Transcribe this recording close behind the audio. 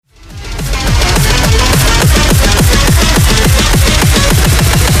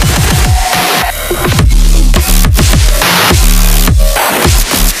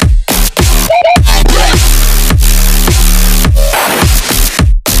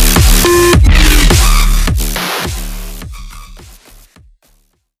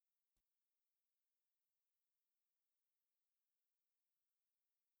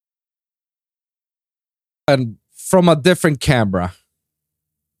from a different camera.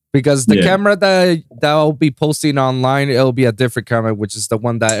 Because the camera that I'll be posting online, it'll be a different camera, which is the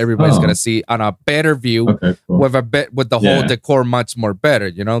one that everybody's gonna see on a better view with the whole decor much more better.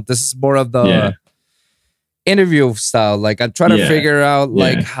 You know, this is more of the interview style. Like I'm trying to figure out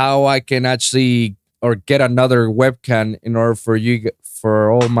like how I can actually or get another webcam in order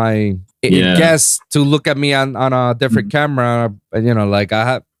for all my guests to look at me on a different camera. And you know, like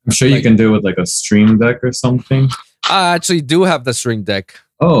I'm sure you can do it with like a stream deck or something. I actually do have the stream deck.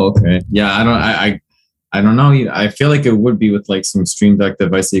 Oh, okay. Yeah, I don't know. I feel like it would be with like some stream deck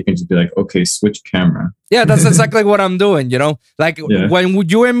device that you can just be like, okay, switch camera. Yeah, that's exactly what I'm doing, you know? Like when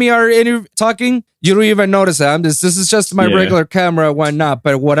you and me are talking, you don't even notice it. This is just my regular camera, why not?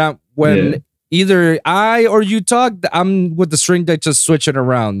 But when either I or you talk, I'm with the stream deck just switching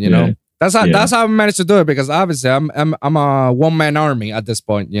around, you know? That's how I managed to do it, because obviously I'm a one-man army at this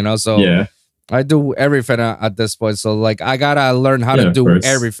point, you know? So I do everything at this point. So like I gotta learn how to do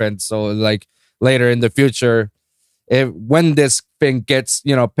everything. So like later in the future, when this thing gets,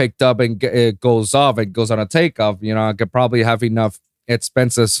 you know, picked up and it goes off, it goes on a takeoff, you know, I could probably have enough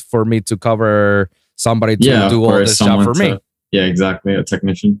expenses for me to cover somebody to do all this job for me. Yeah, exactly. A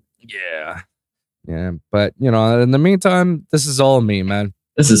technician. Yeah. Yeah. But you know, in the meantime, this is all me, man.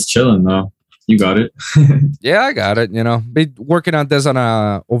 This is chilling though. You got it. Yeah, I got it. You know, been working on this on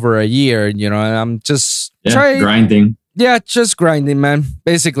over a year, you know, and I'm just grinding. Yeah, just grinding, man.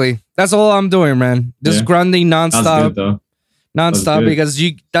 Basically, that's all I'm doing, man. Just grinding nonstop. Nonstop, because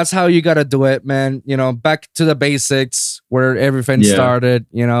that's how you gotta do it, man. You know, back to the basics where everything started,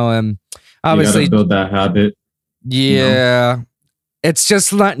 you know, and obviously you gotta build that habit. Yeah. You know? It's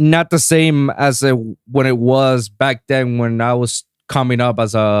just not the same as when it was back then when I was coming up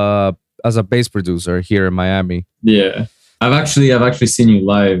as a bass producer here in Miami. Yeah. I've actually seen you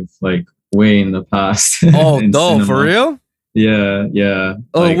live like way in the past. Oh no, for real? Yeah, yeah.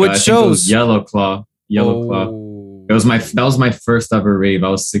 Oh, like, which shows? Yellow Claw. That was my first ever rave. I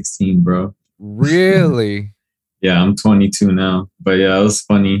was 16, bro. Really? Yeah, I'm 22 now. But yeah, it was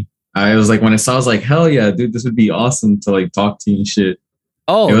funny. I was like, when I saw, I was like, hell yeah, dude, this would be awesome to like talk to you and shit.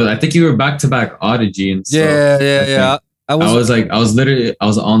 Oh, I think you were back to back Audigy and stuff. Yeah. I was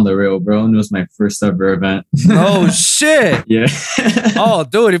on the rail, bro, and it was my first ever event. Oh shit! Yeah. Oh,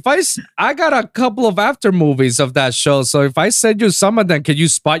 dude, I got a couple of after movies of that show, so if I send you some of them, can you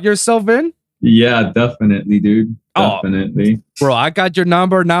spot yourself in? Yeah, definitely, dude. Definitely, bro. I got your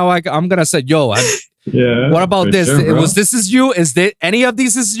number now. I'm gonna say, yo. Yeah. What about this? Sure, this is you? Is there any of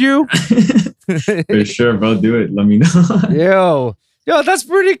these is you? For sure, bro. Do it. Let me know. Yo, that's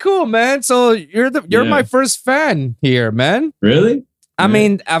pretty cool, man. So you're my first fan here, man. Really? I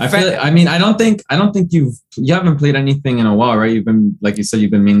mean, I don't think you haven't played anything in a while, right? You've been, like you said, you've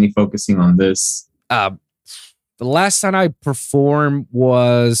been mainly focusing on this. The last time I performed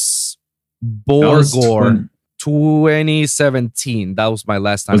was Borgor 2017. That was my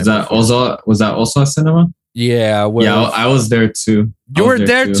last time. Was that also a cinema? Yeah. I was there too. You were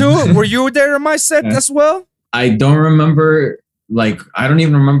there too? Were you there in my set as well? I don't remember. Like, I don't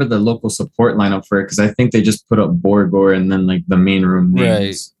even remember the local support lineup for it, because I think they just put up Borgor and then like the main room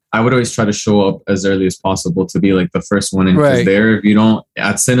names. Right. I would always try to show up as early as possible to be like the first one in. Because there, if you don't,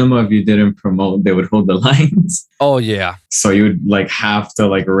 at cinema, if you didn't promote, they would hold the lines. Oh yeah. So you would like have to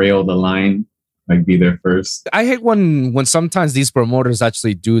like rail the line, like be there first. I hate when sometimes these promoters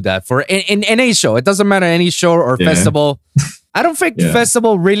actually do that for in any show. It doesn't matter any show or festival. I don't think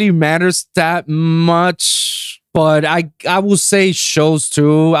festival really matters that much. But I will say shows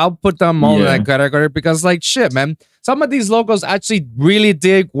too. I'll put them all in that category, because like shit, man. Some of these locals actually really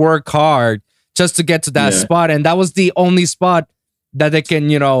did work hard just to get to that spot, and that was the only spot that they can,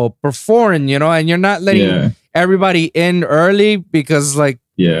 you know, perform, you know, and you're not letting everybody in early because like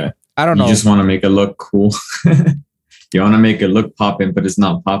I don't know. You just want to make it look cool. You want to make it look popping, but it's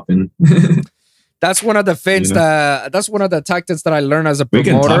not popping. That's one of the things that's one of the tactics that I learned as a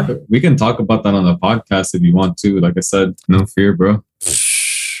promoter. We can talk about that on the podcast if you want to. Like I said, no fear, bro.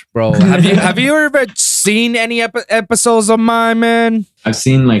 Bro, have you ever seen any episodes of mine, man? I've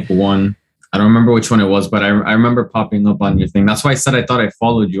seen like one. I don't remember which one it was, but I remember popping up on your thing. That's why I said I thought I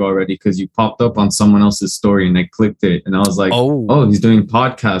followed you already, because you popped up on someone else's story and I clicked it. And I was like, oh, he's doing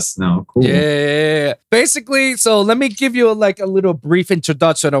podcasts now. Cool. Yeah. Basically, so let me give you like a little brief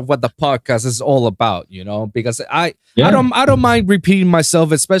introduction of what the podcast is all about, you know, because I don't mind repeating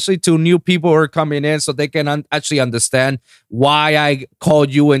myself, especially to new people who are coming in so they can actually understand why I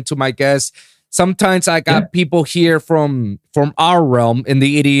called you into my guest. Sometimes I got people here from our realm in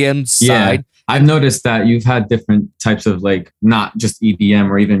the EDM side. I've noticed that you've had different types of like, not just EDM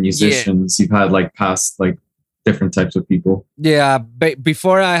or even musicians. You've had like past like different types of people. Yeah,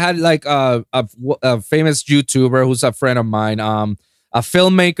 before I had like a famous YouTuber who's a friend of mine, a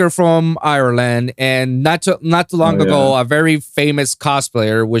filmmaker from Ireland, and not too long ago, a very famous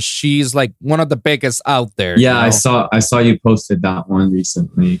cosplayer, which she's like one of the biggest out there. Yeah, you know? I saw you posted that one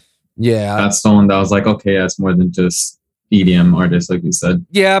recently. Yeah, that's the one that was like, okay, that's more than just EDM artists, like you said.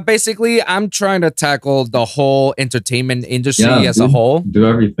 Yeah, basically, I'm trying to tackle the whole entertainment industry as a whole. Do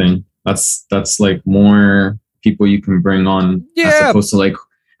everything. That's like more people you can bring on, as opposed to like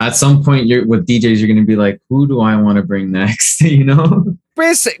at some point you're with DJs, you're gonna be like, who do I want to bring next? You know,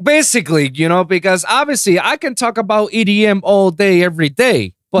 basically, you know, because obviously I can talk about EDM all day, every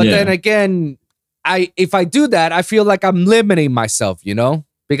day, but then again, if I do that, I feel like I'm limiting myself, you know.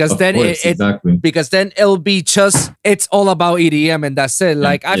 Because then because then it'll be just, it's all about EDM and that's it.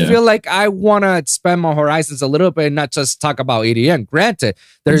 Like, I feel like I want to expand my horizons a little bit and not just talk about EDM. Granted,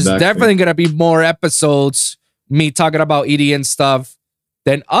 there's definitely going to be more episodes, me talking about EDM stuff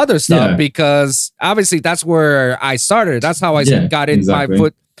than other stuff, because obviously that's where I started. That's how I got in my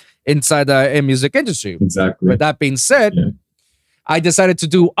foot inside the music industry. Exactly. With that being said, I decided to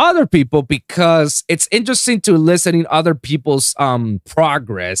do other people because it's interesting to listen in other people's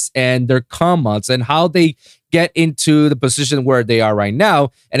progress and their come-ups and how they get into the position where they are right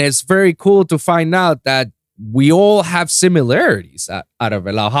now. And it's very cool to find out that we all have similarities out of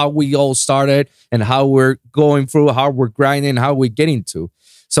it, like how we all started and how we're going through, how we're grinding, how we're getting to.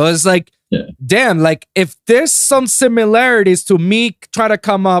 So it's like, damn, like if there's some similarities to me trying to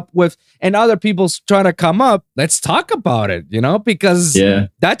come up with and other people's trying to come up, let's talk about it, you know, because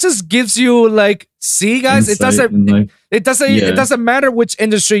that just gives you like, see guys, insight, it doesn't matter which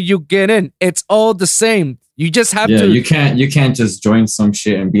industry you get in. It's all the same. You just have to. You can't just join some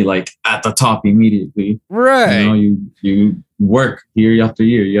shit and be like at the top immediately. Right. You know, you work year after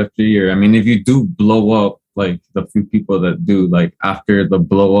year. I mean, if you do blow up, like the few people that do, like after the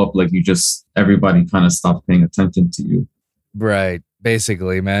blow up, like everybody kind of stopped paying attention to you. Right.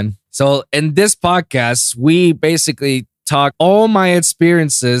 Basically, man. So in this podcast, we basically talk all my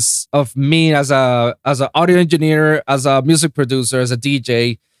experiences of me as a audio engineer, as a music producer, as a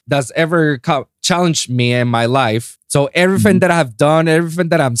DJ that's ever challenged me in my life. So everything that I've done, everything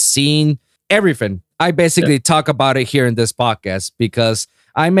that I've seen, everything, I basically talk about it here in this podcast, because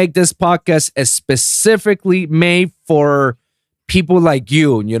I make this podcast as specifically made for people like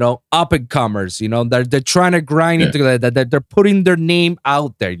you know, up and comers, you know, they're trying to grind into that, they're putting their name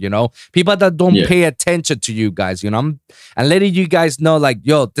out there, you know, people that don't pay attention to you guys, you know, and letting you guys know, like,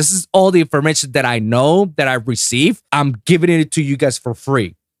 yo, this is all the information that I know, that I've received. I'm giving it to you guys for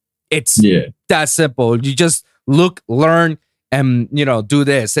free. It's that simple. You just look, learn, and, you know, do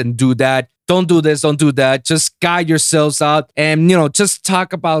this and do that. Don't do this, don't do that. Just guide yourselves out and, you know, just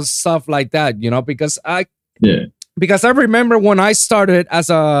talk about stuff like that, you know, because I remember when I started as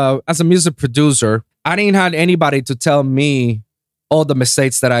a music producer, I didn't have anybody to tell me all the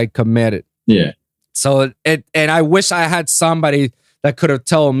mistakes that I committed. Yeah. So and I wish I had somebody that could have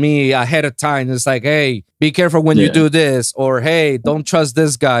told me ahead of time. It's like, hey, be careful when you do this, or hey, don't trust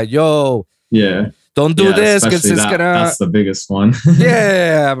this guy. Yo. Yeah. Don't do this because it's gonna. That's the biggest one.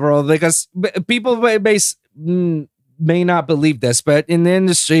 Yeah, bro. Because people may not believe this, but in the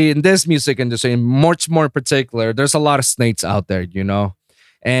industry, in this music industry, much more in particular, there's a lot of snakes out there, you know.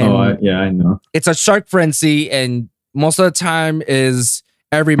 And I know. It's a shark frenzy, and most of the time is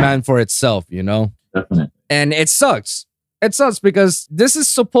every man for itself, you know. Definitely. And it sucks. It sucks because this is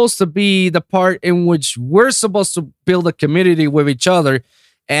supposed to be the part in which we're supposed to build a community with each other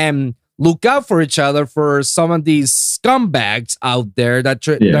and look out for each other, for some of these scumbags out there that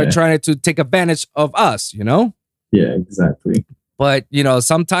are trying to take advantage of us, you know? Yeah, exactly. But, you know,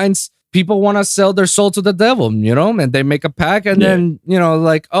 sometimes people want to sell their soul to the devil, you know, and they make a pack and then, you know,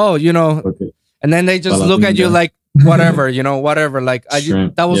 like, oh, you know, and then they just look at you like, whatever, you know, whatever. Like,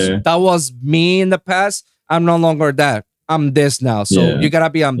 that was me in the past. I'm no longer that. I'm this now. So you got to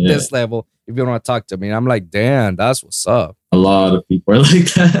be on this level if you want to talk to me. And I'm like, damn, that's what's up. A lot of people are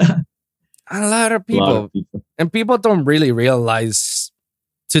like that. A lot of people. And people don't really realize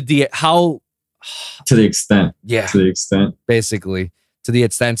to the extent. Yeah. To the extent. Basically, to the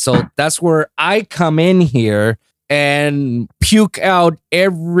extent. So that's where I come in here and puke out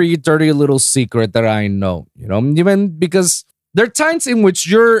every dirty little secret that I know, you know, even because there are times in which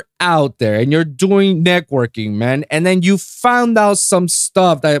you're out there and you're doing networking, man, and then you found out some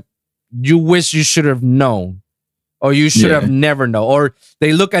stuff that you wish you should have known. Or you should have never known. Or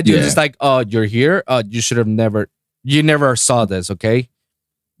they look at you just like, oh, you're here? You should have never, you never saw this, okay?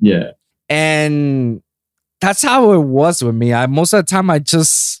 Yeah. And that's how it was with me. Most of the time I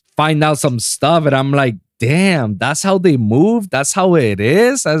just find out some stuff and I'm like, damn, that's how they move. That's how it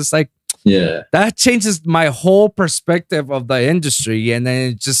is. I was like, yeah, that changes my whole perspective of the industry. And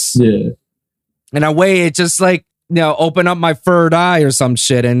then it just, in a way, it just like, open up my third eye or some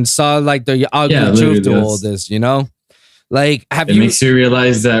shit and saw like the ugly truth to all this, Like, it makes you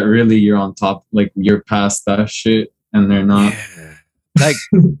realize that really you're on top, like you're past that shit and they're not. Yeah. Like,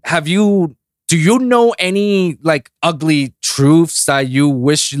 do you know any like ugly truths that you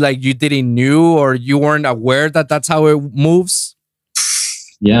wish like you didn't knew or you weren't aware that that's how it moves?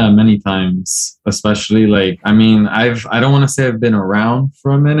 Yeah, many times. Especially like, I mean, I don't want to say I've been around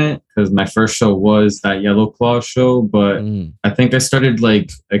for a minute because my first show was that Yellow Claw show, but I think I started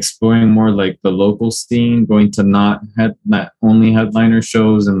like exploring more like the local scene, going to not only headliner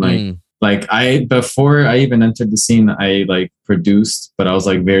shows and like before I even entered the scene, I like produced, but I was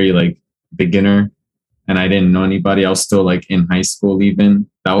like very like beginner and I didn't know anybody. I was still like in high school even.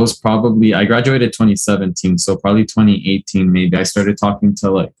 That was probably, I graduated 2017, so probably 2018 maybe I started talking to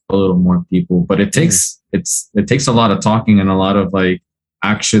like a little more people, but it takes a lot of talking and a lot of like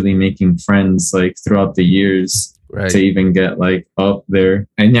actually making friends like throughout the years to even get like up there.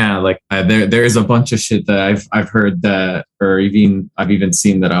 And yeah, like there's a bunch of shit that I've heard that, or I've even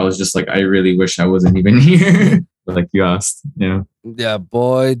seen that I was just like, I really wish I wasn't even here. Like you asked, Yeah,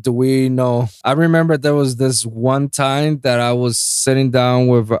 boy, do we know. I remember there was this one time that I was sitting down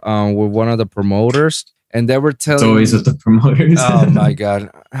with one of the promoters and they were telling me. It's always with the promoters. Oh my God.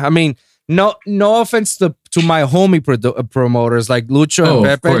 I mean, no offense to my homie promoters like Lucho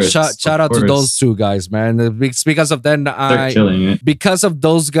and Pepe. Shout out to those two guys, man. It's because of them they're killing it. Because of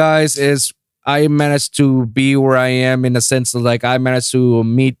those guys is I managed to be where I am in a sense of like I managed to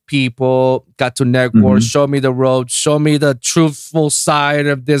meet people, got to network, show me the road, show me the truthful side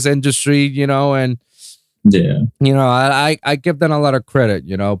of this industry, and I give them a lot of credit,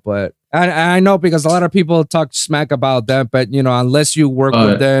 but I know because a lot of people talk smack about them, but unless you work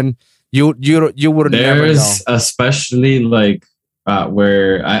with them, you would never know. Especially like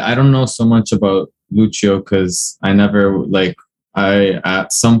where I don't know so much about Lucio because I never like.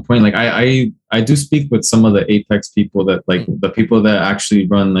 At some point, like I do speak with some of the Apex people that like the people that actually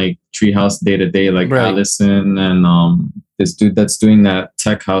run like Treehouse day to day, like Allison and this dude that's doing that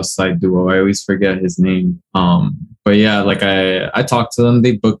Tech House side duo. I always forget his name. But yeah, like I talk to them.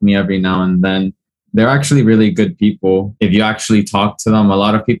 They book me every now and then. They're actually really good people. If you actually talk to them, a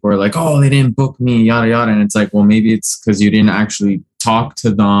lot of people are like, "Oh, they didn't book me, yada yada," and it's like, well, maybe it's because you didn't actually talk to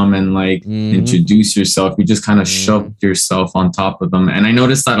them and like introduce yourself. You just kind of shoved yourself on top of them, and I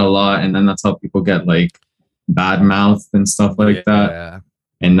noticed that a lot. And then that's how people get like bad mouthed and stuff like that,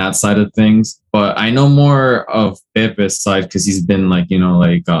 and that side of things. But I know more of Pepe's side because he's been like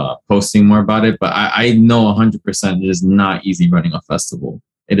posting more about it. But I know 100% it is not easy running a festival.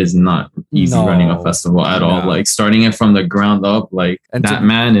 It is not easy running a festival at all. Like starting it from the ground up, like and that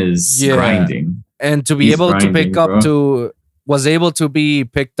man is grinding. And to be able to pick up was able to be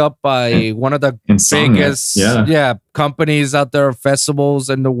picked up by one of the biggest companies out there, festivals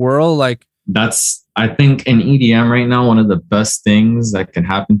in the world. Like that's, I think in EDM right now, one of the best things that can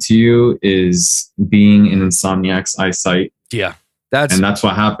happen to you is being in Insomniac's eyesight. Yeah. That's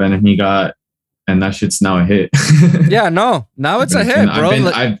what happened. And that shit's now a hit. Now it's a hit,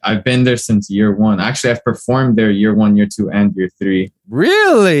 bro. I've been there since year one. Actually, I've performed there year 1, year 2, and year 3.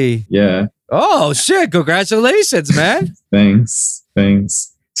 Really? Yeah. Oh shit! Congratulations, man. Thanks.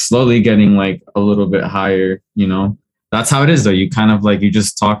 Slowly getting like a little bit higher, That's how it is though. You kind of like, you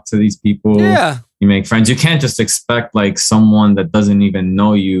just talk to these people. Yeah. You make friends. You can't just expect like someone that doesn't even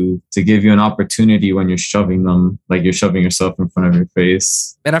know you to give you an opportunity when you're shoving them, like you're shoving yourself in front of your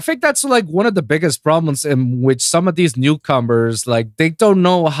face. And I think that's like one of the biggest problems in which some of these newcomers, like they don't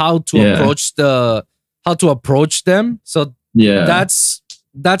know how to approach them. So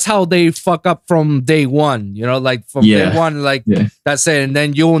that's how they fuck up from day one, like from day one, like that's it. And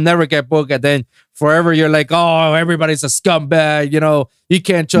then you will never get booked. And then forever you're like, oh, everybody's a scumbag. You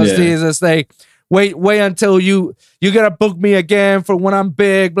can't trust these. It's like, wait until you gotta book me again for when I'm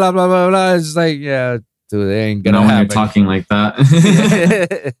big, blah, blah, blah, blah. It's like, yeah, dude, they ain't gonna happen. When you're talking like that.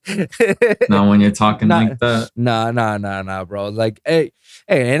 Not when you're talking like that. Nah, bro. Like, hey,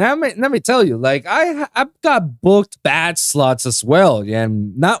 and let me tell you, like, I've got booked bad slots as well,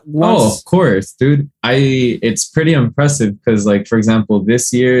 and not once. Oh, of course, dude. It's pretty impressive because, like, for example,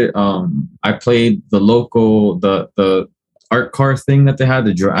 this year, I played the local, the art car thing that they had.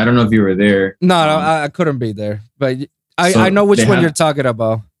 I don't know if you were there. No, I couldn't be there, but I know which one you're talking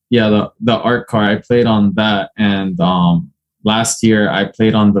about. Yeah, the art car. I played on that, and last year I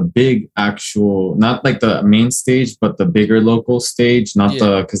played on the big actual, not like the main stage, but the bigger local stage, not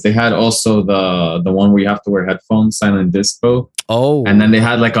the, because they had also the one where you have to wear headphones, silent disco. Oh. And then they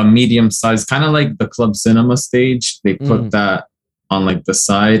had like a medium size, kind of like the club cinema stage. They put that on like the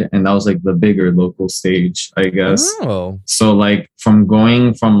side, and that was like the bigger local stage, I guess. Oh. So like from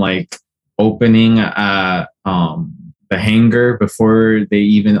going from like opening at the hangar before they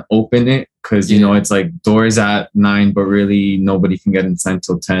even open it, because you know it's like doors at 9, but really nobody can get inside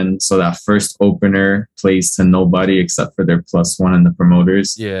till 10. So that first opener plays to nobody except for their +1 and the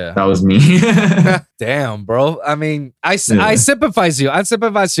promoters. Yeah, that was me. Damn, bro. I mean, I sympathize you. I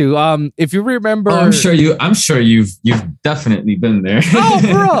sympathize you. If you remember, I'm sure you've definitely been there. Oh,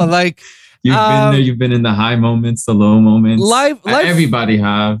 bro, like you've been there. You've been in the high moments, the low moments. Life everybody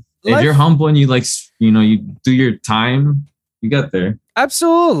have. If you're humble and you like, you do your time, you get there.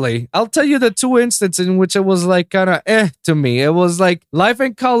 Absolutely. I'll tell you the 2 instances in which it was like kind of to me. It was like Life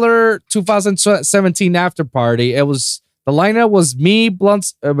in Color 2017 after party. It was, the lineup was me,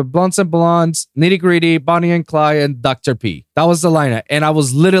 Blunts and Blondes, Nitty Gritty, Bonnie and Clyde, and Dr. P. That was the lineup. And I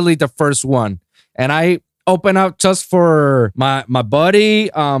was literally the first one. And I opened up just for my buddy,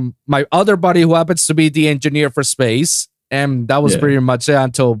 my other buddy who happens to be the engineer for Space. And that was pretty much it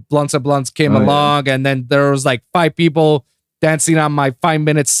until Blunts and Blondes came along. And then there was like 5 people dancing on my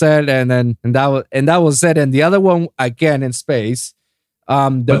 5-minute set. And that was it. And the other one, again, in Space.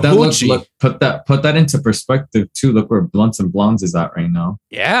 Put that into perspective too. Look where Blunts and Blondes is at right now.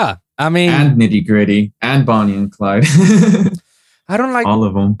 Yeah. I mean, and Nitty Gritty and Bonnie and Clyde. I don't like all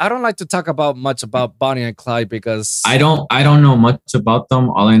of them. I don't like to talk much about Bonnie and Clyde because I don't know much about them.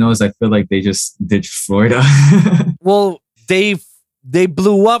 All I know is I feel like they just ditched Florida. Well, they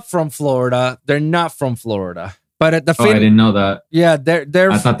blew up from Florida. They're not from Florida. But at the I didn't know that. Yeah,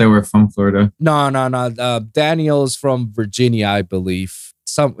 they're I thought they were from Florida. No. Daniel's from Virginia, I believe.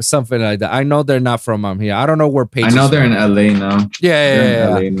 Something like that. I know they're not from here. I don't know where Paige. I know they're in LA now. Yeah.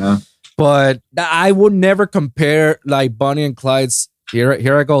 LA now. But I would never compare like Bonnie and Clyde's.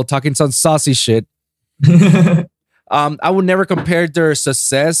 Here I go talking some saucy shit. I would never compare their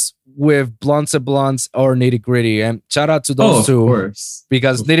success with Blunts and Blondes or Nitty Gritty. And shout out to those two, course.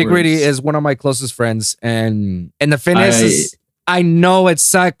 Because Nitty Gritty is one of my closest friends, and the fitness is, I know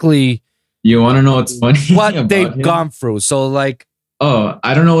exactly. You want to know what's funny? What they've gone through. So like. Oh,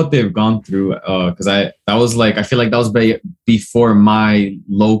 I don't know what they've gone through. Because I feel like that was before my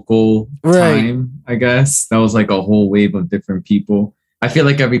local time. I guess that was like a whole wave of different people. I feel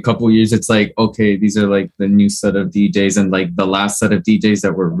like every couple of years, it's like, okay, these are like the new set of DJs, and like the last set of DJs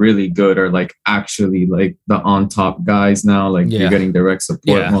that were really good are like actually like the on top guys now. Like you're getting direct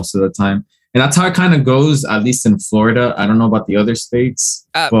support most of the time. And that's how it kind of goes, at least in Florida. I don't know about the other states,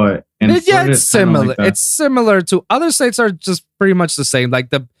 but in Florida, it's similar. Like it's similar to other states are just pretty much the same. Like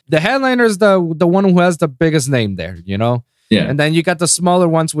the headliner is the one who has the biggest name there, you know? Yeah. And then you got the smaller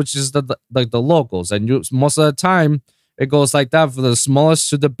ones, which is the locals. And most of the time it goes like that, for the smallest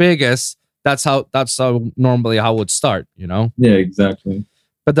to the biggest. That's how normally how it would start, you know? Yeah, exactly.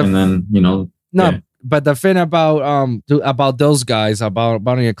 But But the thing about those guys, about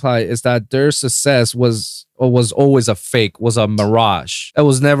Bonnie and Clyde, is that their success was always a fake, was a mirage. It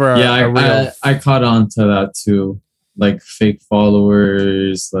was never a real. I caught on to that too, like fake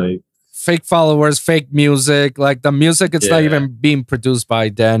followers, fake music. Like the music, it's not even being produced by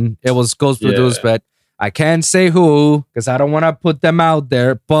them. It was ghost produced, but I can't say who because I don't want to put them out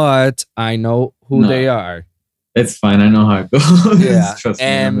there. But I know who they are. It's fine. I know how it goes. Yeah.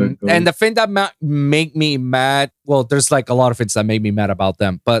 And the thing that make me mad, well, there's like a lot of things that make me mad about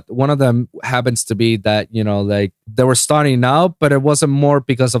them, but one of them happens to be that, you know, like they were starting out, but it wasn't more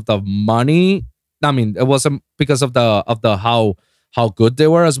because of the money. I mean, it wasn't because of the how good they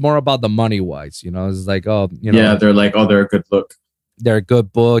were. It's more about the money wise, you know. It's like, oh, you know. Yeah, they're like, oh, they're a good look. They're a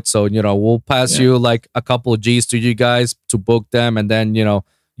good book. So, you know, we'll pass you like a couple of G's to you guys to book them. And then, you know,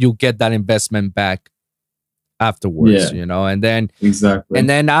 you get that investment back afterwards, you know, and then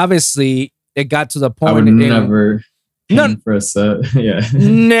obviously it got to the point. I would never for a set.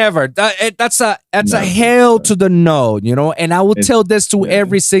 Never. That's a hell to the no, you know. And I will tell this to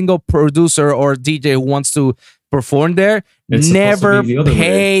every single producer or DJ who wants to perform there: never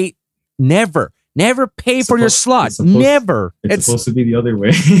pay for your slot. Never. It's supposed to be the other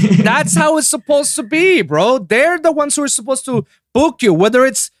way. That's how it's supposed to be, bro. They're the ones who are supposed to book you, whether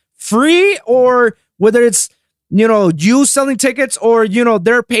it's free or whether it's, you know, you selling tickets or, you know,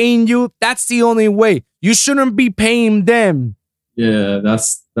 they're paying you. That's the only way. You shouldn't be paying them. Yeah,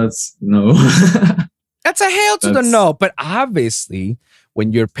 that's no. That's a hell to the no. But obviously,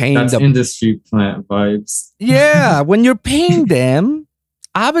 when you're paying that's industry plant vibes. Yeah, when you're paying them,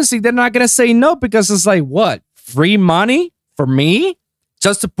 obviously they're not gonna say no because it's like what? Free money for me?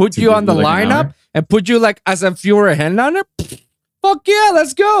 Just to put you on the lineup and put you like as if you were a headliner? Fuck yeah,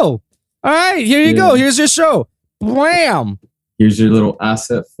 let's go. All right, here you go. Here's your show. Blam. Here's your little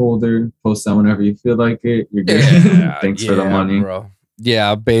asset folder. Post that whenever you feel like it. You're good. Thanks for the money, bro.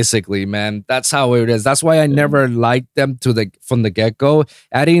 Yeah, basically, man. That's how it is. That's why I never liked them from the get-go.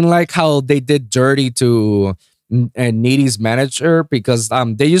 I didn't like how they did dirty to Needy's manager because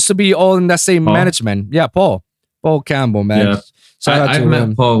they used to be all in the same management. Yeah, Paul Campbell, man. Yeah. I've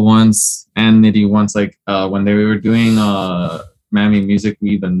met Paul once and Nitty once, like when they were doing Mammy Music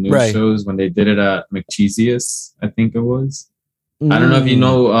Week, the news shows, when they did it at McCheesius, I think it was. I don't know if you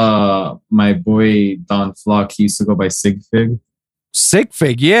know my boy Don Flock. He used to go by Sigfig.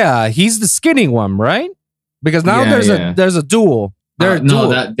 Sigfig, yeah, he's the skinny one, right? Because now there's a duel. He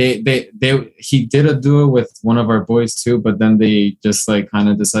did a duo with one of our boys too, but then they just like kind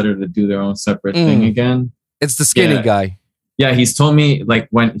of decided to do their own separate thing again. It's the skinny guy. Yeah, he's told me like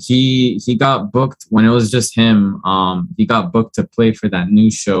when he got booked when it was just him, he got booked to play for that new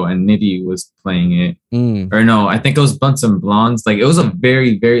show and Nitty was playing it. Or no, I think it was Blunts and Blondes. Like it was a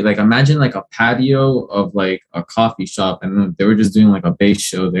very, very like imagine like a patio of like a coffee shop and they were just doing like a bass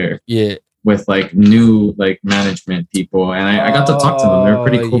show there. Yeah. With like new like management people. And I got to talk to them. They're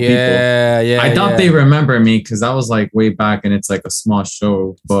pretty cool people. Yeah. I thought they remember me because that was like way back and it's like a small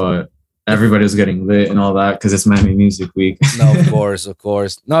show, but everybody was getting lit and all that because it's Miami Music Week. No, of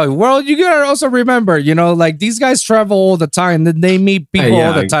course. No, well, you gotta also remember, you know, like these guys travel all the time. Then they meet people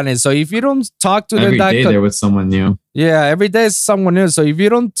all the time. And so if you don't talk to them every day, they're with someone new. Yeah, every day is someone new. So if you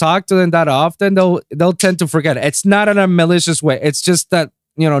don't talk to them that often, they'll tend to forget. It's not in a malicious way. It's just that,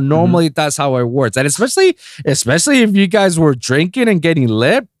 you know, normally that's how it works. And especially if you guys were drinking and getting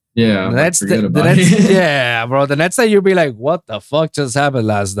lit. Yeah, yeah, bro. The next day you'll be like, what the fuck just happened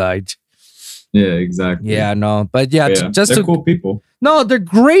last night? Yeah, exactly. Yeah, no, but they're cool people. No, they're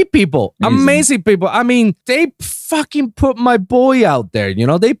great people, amazing people. I mean, they fucking put my boy out there. You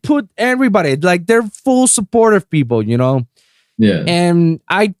know, they put everybody like they're full supportive people. You know, yeah. And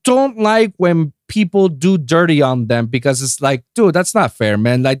I don't like when people do dirty on them because it's like, dude, that's not fair,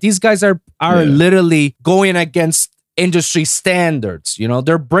 man. Like these guys are literally going against industry standards. You know,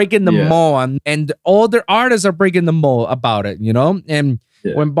 they're breaking the mold, and all their artists are breaking the mold about it. You know, and.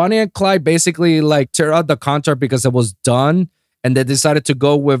 Yeah. When Bonnie and Clyde basically like tear out the contract because it was done, and they decided to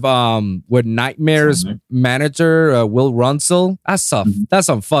go with Nightmare's manager Will Runsell. That's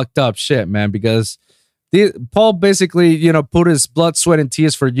some fucked up shit, man. Because Paul basically, you know, put his blood, sweat, and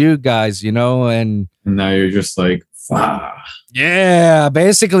tears for you guys, you know, and now you're just like, wow. Yeah,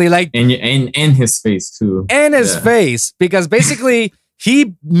 basically like and his face too, and his face because basically.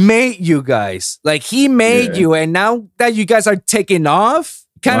 He made you guys. Like, he made you. And now that you guys are taking off,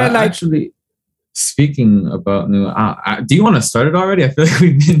 kind of like... Actually, speaking about new... do you want to start it already? I feel like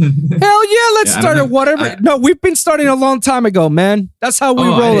we've been... Hell yeah, let's start it. Whatever. No, we've been starting a long time ago, man. That's how we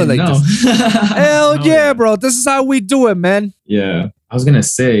roll it like this. Hell yeah, bro. This is how we do it, man. Yeah. I was going to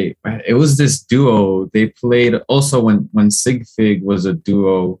say, it was this duo. They played... Also, when Sigfig was a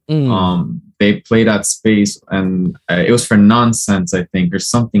duo... They played at Space, and it was for Nonsense, I think, or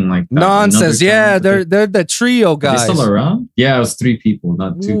something like that. Nonsense, yeah, they're the trio guys. Are they still around? Yeah, it was 3 people,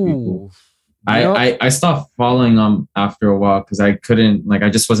 not 2 people. I stopped following them after a while because I couldn't, like, I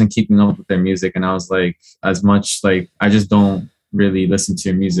just wasn't keeping up with their music, and I was like, as much like I just don't really listen to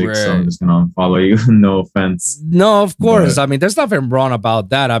your music, so I'm just gonna unfollow you. No offense. No, of course. But, I mean, there's nothing wrong about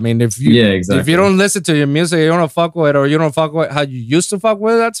that. I mean, if you if you don't listen to your music, you don't fuck with it, or you don't fuck with how you used to fuck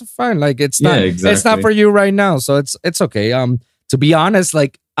with it, that's fine. Like it's not it's not for you right now. So it's okay. To be honest,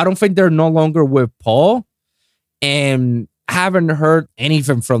 like I don't think they're no longer with Paul, and haven't heard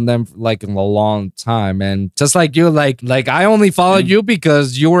anything from them like in a long time. And just like you, like I only followed you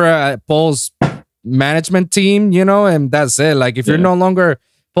because you were at Paul's management team, you know, and that's it. Like if you're no longer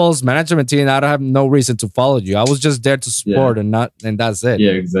Paul's management team, I don't have no reason to follow you. I was just there to support and that's it.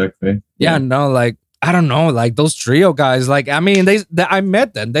 Yeah, exactly. Yeah, no, like I don't know, like those trio guys, like I mean I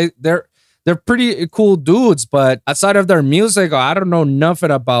met them. They're pretty cool dudes, but outside of their music, I don't know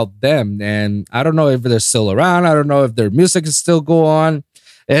nothing about them. And I don't know if they're still around. I don't know if their music is still going on.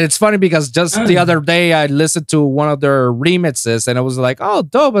 And it's funny because just the other day I listened to one of their remixes and it was like, oh,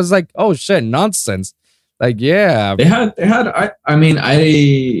 dope. I was like, oh shit, Nonsense. Like, yeah. They had I mean,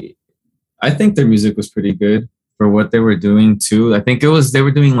 I think their music was pretty good for what they were doing too. I think they were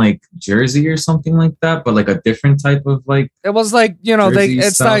doing like Jersey or something like that, but like a different type of like. It was like, you know,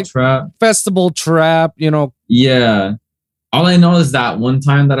 it's like trap. festival trap, you know. Yeah. All I know is that one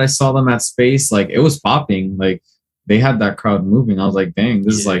time that I saw them at Space, like it was popping. Like they had that crowd moving. I was like, dang,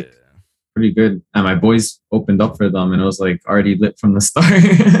 this is like pretty good. And my boys opened up for them and it was like already lit from the start.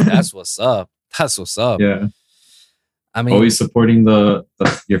 That's what's up. That's what's up. Yeah. I mean, always supporting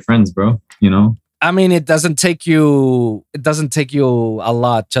your friends, bro, you know? I mean, it doesn't take you a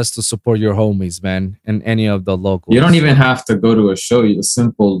lot just to support your homies, man, and any of the locals. You don't even have to go to a show. A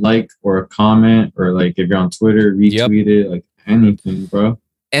simple like or a comment, or like if you're on Twitter, retweet it, like anything, bro.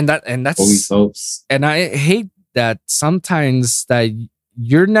 And that's always helps. And I hate that sometimes that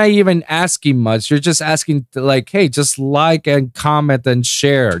you're not even asking much. You're just asking to like, hey, just like and comment and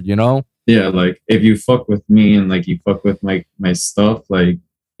share, you know? Yeah, like if you fuck with me and like you fuck with my stuff, like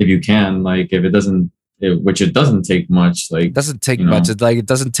if you can, like if it doesn't, which it doesn't take much, like it doesn't take much. It's like it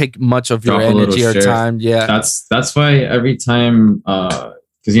doesn't take much of your energy or time. Yeah, that's why every time,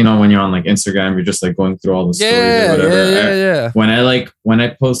 because you know when you're on like Instagram, you're just like going through all the stories or whatever. Yeah. When I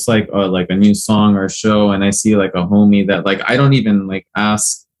post like a new song or show, and I see like a homie that like I don't even like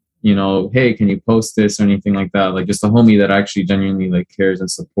ask, you know, hey, can you post this or anything like that? Like just a homie that actually genuinely like cares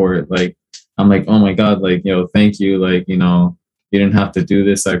and support. Like I'm like, oh my god, like yo, thank you, like you know. You didn't have to do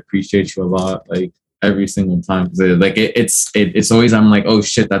this. I appreciate you a lot. Like every single time, like it's always I'm like, oh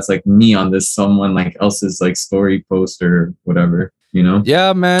shit, that's like me on this someone like else's like story post or whatever, you know?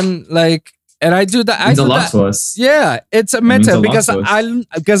 Yeah, man. Like, and I do that. It means a lot to us. Yeah, it's a mental because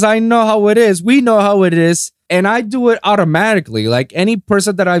I know how it is. We know how it is, and I do it automatically. Like any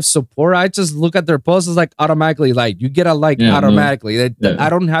person that I support, I just look at their posts. It's like automatically, like you get a like automatically. I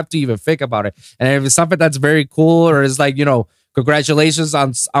don't have to even think about it. And if it's something that's very cool or is like, you know, congratulations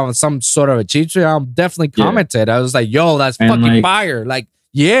on some sort of achievement, I'm definitely commented. I was like, yo, that's fucking like, fire. Like,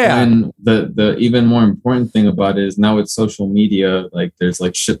 yeah. And the even more important thing about it is now with social media, like there's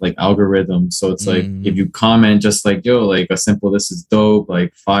like shit like algorithms. So it's like if you comment just like, yo, like a simple this is dope,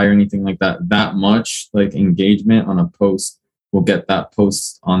 like fire, anything like that much like engagement on a post will get that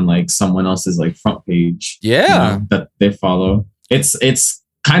post on like someone else's like front page. Yeah. You know, that they follow. It's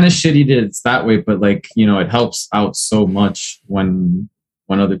kind of shitty that it's that way, but like, you know, it helps out so much when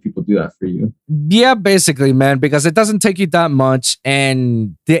other people do that for you. Yeah, basically, man, because it doesn't take you that much,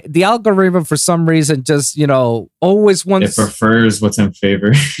 and the algorithm for some reason just, you know, always wants, it prefers what's in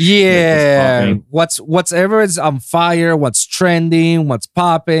favor. Yeah, whatever is on fire, what's trending, what's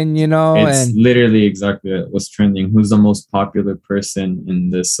popping, you know. It's literally exactly what's trending. Who's the most popular person in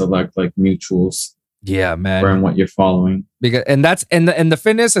this select like mutuals? Yeah, man. And what you're following. Because and the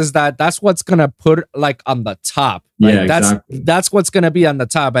fitness is that's what's gonna put like on the top. Like, yeah, exactly. That's what's gonna be on the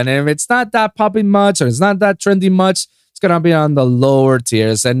top. And if it's not that popping much or it's not that trendy much, it's gonna be on the lower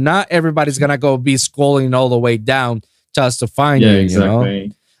tiers. And not everybody's gonna go be scrolling all the way down just to find you. Exactly. You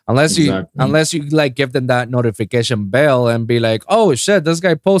know? Unless you like give them that notification bell and be like, oh shit, this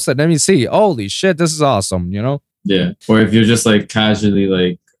guy posted. Let me see. Holy shit, this is awesome. You know? Yeah. Or if you're just like casually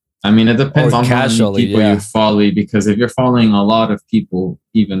like. I mean, it depends on how many people you follow, because if you're following a lot of people,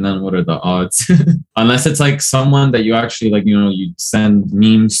 even then, what are the odds? Unless it's like someone that you actually like, you know, you send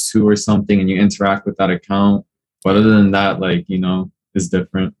memes to or something and you interact with that account. But other than that, like, you know, it's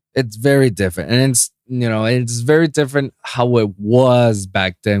different. It's very different. And it's, you know, it's very different how it was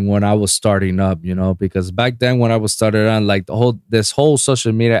back then when I was starting up, you know, because back then when I was started on like this whole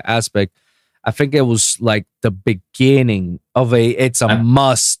social media aspect, I think it was like the beginning of it's a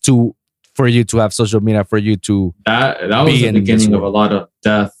must for you to have social media, for you to that was the beginning of a lot of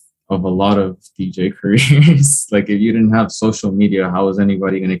death of a lot of DJ careers. Like if you didn't have social media, how was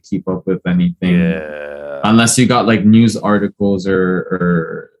anybody going to keep up with anything? Yeah. Unless you got like news articles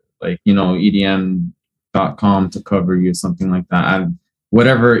or like, you know, EDM.com to cover you, something like that. And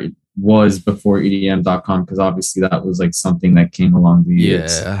whatever it was before EDM.com, because obviously that was like something that came along the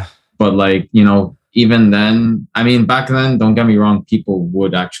years. Yeah. But like, you know, even then, I mean, back then, don't get me wrong, people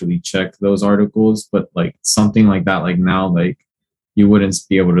would actually check those articles, but like something like that, like now, like you wouldn't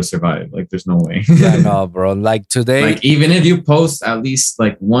be able to survive. Like there's no way. Yeah, no, bro. Like today, like even if you post at least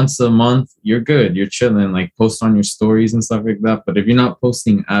like once a month, you're good. You're chilling, like post on your stories and stuff like that. But if you're not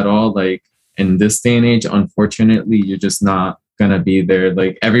posting at all, like in this day and age, unfortunately, you're just not gonna be there.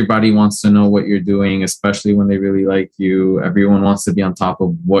 Like everybody wants to know what you're doing, especially when they really like you. Everyone wants to be on top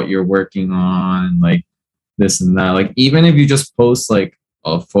of what you're working on, like this and that. Like even if you just post like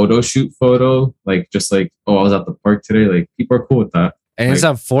a photo shoot photo, like just like, oh, I was at the park today, like people are cool with that. And like, it's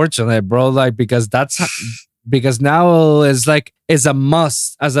unfortunate, bro, like because that's because now is a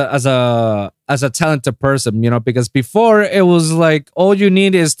must as a talented person, because before it was like all you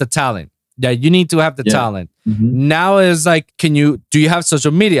need is the talent. Yeah, you need to have the talent. Mm-hmm. Now is like, do you have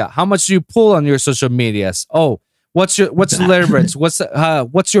social media? How much do you pull on your social medias? Oh, what's the leverage?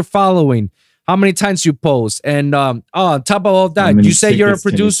 What's your following? How many times you post? And on top of all that, you say you're a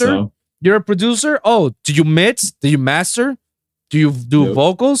producer. You're a producer. Oh, do you mix? Do you master? Do you do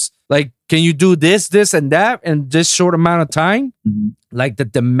vocals? Like, can you do this, and that in this short amount of time? Mm-hmm. Like the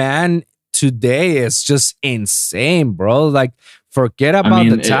demand today is just insane, bro. Like, forget about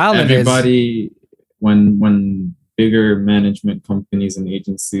the talent. Everybody, when bigger management companies and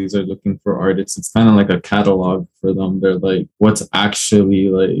agencies are looking for artists, it's kind of like a catalog for them. They're like, what's actually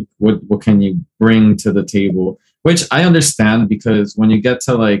like, what can you bring to the table? Which I understand, because when you get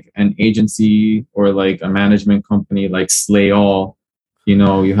to like an agency or like a management company like Slay All,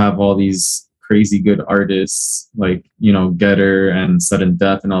 you have all these crazy good artists like, Getter and Sudden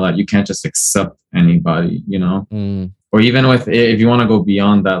Death and all that. You can't just accept anybody, Or even if you want to go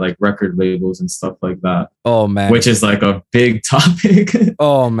beyond that, like record labels and stuff like that. Oh, man. Which is like a big topic.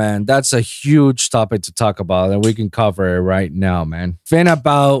 Oh, man. That's a huge topic to talk about, and we can cover it right now, man. Thing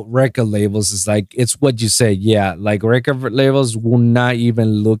about record labels is like, it's what you say. Yeah, like record labels will not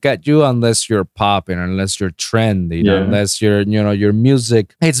even look at you unless you're popping, unless you're trendy, unless you're, your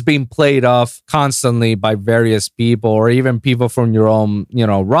music, it's being played off constantly by various people or even people from your own,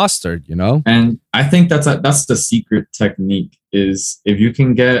 roster, And I think that's the secret technique is if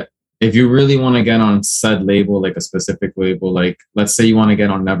you really want to get on said label, like a specific label, like let's say you want to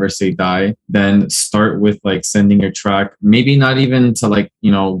get on Never Say Die, then start with like sending your track, maybe not even to like,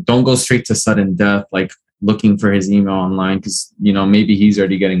 don't go straight to Sudden Death, like looking for his email online, because maybe he's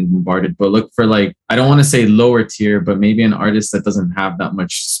already getting bombarded, but look for like, I don't want to say lower tier, but maybe an artist that doesn't have that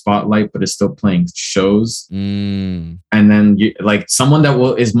much spotlight but is still playing shows. And then you like someone that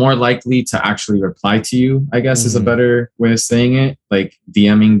is more likely to actually reply to you, I guess is a better way of saying it, like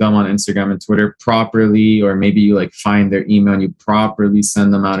DMing them on Instagram and Twitter properly, or maybe you like find their email and you properly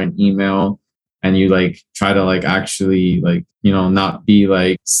send them out an email. And you like try to like actually like, not be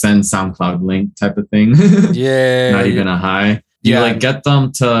like send SoundCloud link type of thing. Yeah. Not even a hi. You like get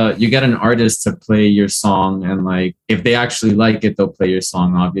an artist to play your song, and like if they actually like it, they'll play your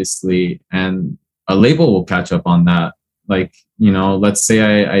song, obviously. And a label will catch up on that. Like, let's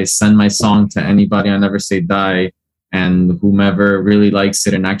say I send my song to anybody on Never Say Die, and whomever really likes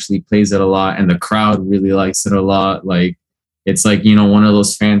it and actually plays it a lot, and the crowd really likes it a lot. Like it's like, one of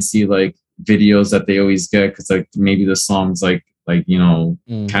those fancy like videos that they always get because like maybe the song's like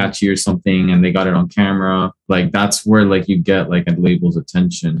catchy or something, and they got it on camera. Like that's where like you get like a label's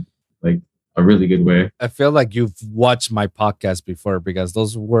attention, like a really good way. I feel like you've watched my podcast before, because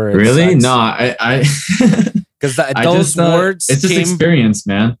those words really I because those words it's just experience,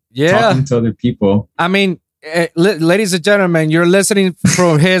 man. Talking to other people. I mean, ladies and gentlemen, you're listening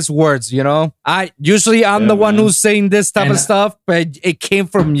from his words. I'm the one who's saying this type of stuff, but it came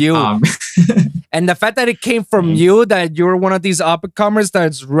from you. And the fact that it came from you, that you're one of these up-and-comers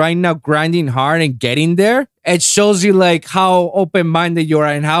that's right now grinding hard and getting there, it shows you like how open-minded you are,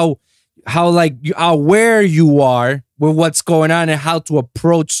 and how like aware you are with what's going on and how to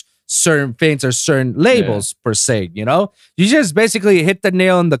approach certain things or certain labels per se. You just basically hit the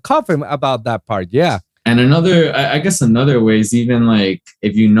nail in the coffin about that part. Yeah. And I guess another way is even like,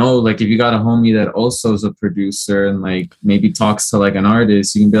 if you got a homie that also is a producer and like maybe talks to like an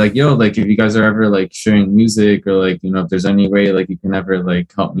artist, you can be like, yo, like if you guys are ever like sharing music, or like, if there's any way like you can ever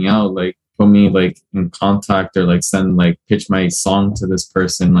like help me out, like put me like in contact, or like pitch my song to this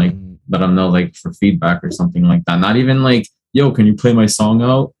person, like let them know like for feedback or something like that. Not even like, yo, can you play my song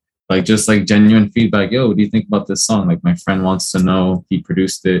out? Like just like genuine feedback. Yo, what do you think about this song? Like my friend wants to know, he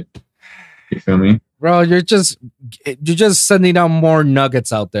produced it. You feel me? Bro, you're just sending out more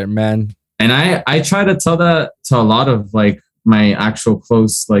nuggets out there, man. And I try to tell that to a lot of like my actual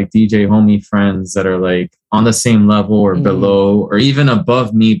close like DJ homie friends that are like on the same level or below or even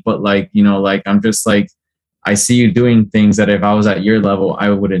above me, but like, like I'm just like, I see you doing things that if I was at your level, I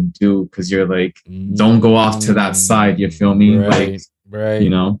wouldn't do, because you're like, don't go off to that side. You feel me? Right.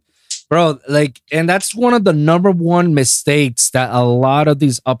 Bro, like, and that's one of the number one mistakes that a lot of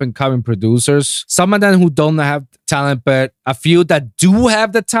these up and coming producers, some of them who don't have talent, but a few that do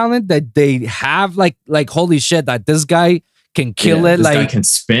have the talent, that they have like holy shit, that this guy can kill it. This like guy can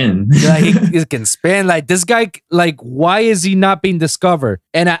spin. Like he can spin. Like this guy, like why is he not being discovered?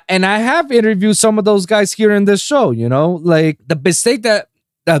 And I have interviewed some of those guys here in this show. Like the mistake that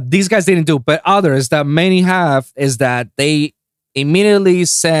these guys didn't do, but others that many have, is that they immediately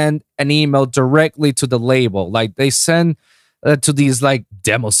send an email directly to the label. Like they send to these like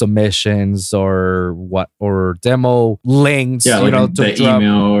demo submissions or demo links, yeah, like to the drop.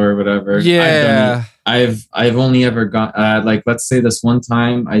 Email or whatever. Yeah, I've only ever got like, let's say this one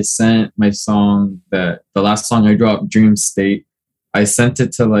time I sent my song, that the last song I dropped, Dream State. I sent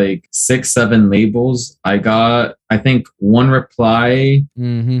it to like 6-7 labels. I got, I think, one reply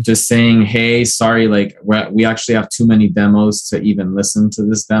just saying, hey, sorry, like we actually have too many demos to even listen to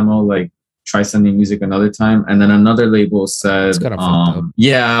this demo. Like, try sending music another time. And then another label said,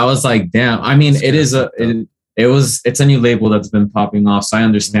 yeah, I was like, damn. I mean, it's a new label that's been popping off. So I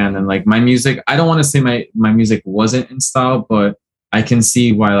understand. And like my music, I don't want to say my music wasn't in style, but I can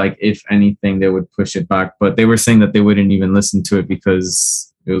see why, like, if anything, they would push it back. But they were saying that they wouldn't even listen to it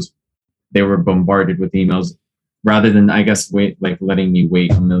because they were bombarded with emails rather than, I guess, letting me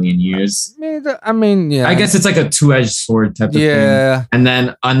wait a million years. I mean, yeah. I guess it's like a two-edged sword type of thing. And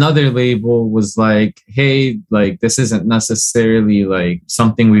then another label was like, hey, like, this isn't necessarily like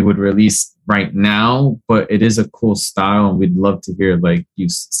something we would release right now, but it is a cool style and we'd love to hear like you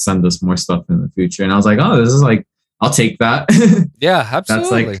send us more stuff in the future. And I was like, oh, this is like, I'll take that. Yeah,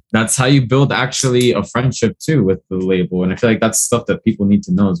 absolutely. That's how you build actually a friendship too with the label. And I feel like that's stuff that people need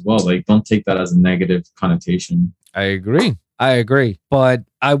to know as well. Like, don't take that as a negative connotation. I agree. But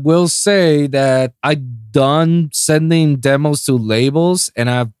I will say that I've done sending demos to labels and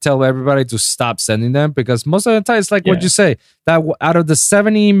I tell everybody to stop sending them because most of the time it's like what you say, that out of the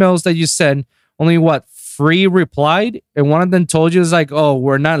 7 emails that you send, only 3 replied, and one of them told you is like, oh,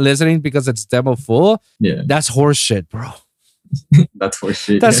 we're not listening because it's demo full. Yeah, that's horseshit, bro. That's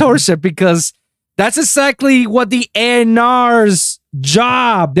horseshit. That's horseshit because that's exactly what the A&R's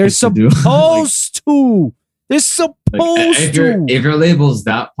job. They're supposed to. They're supposed to. If your label's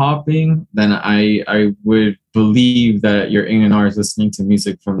that popping, then I would believe that your A&R is listening to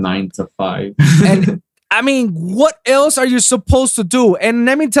music from 9 to 5. And I mean, what else are you supposed to do? And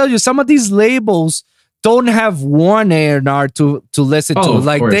let me tell you, some of these labels don't have one A&R to listen to.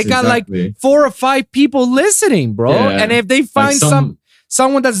 Like they got like 4 or 5 people listening, bro. Yeah. And if they find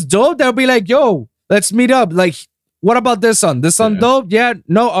someone that's dope, they'll be like, yo, let's meet up. Like, what about this song? This song dope? Yeah,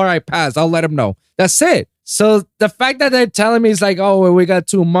 no, all right, pass. I'll let them know. That's it. So the fact that they're telling me it's like, oh, well, we got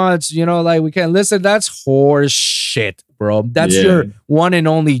too much, like we can't listen, that's horse shit, bro. That's your one and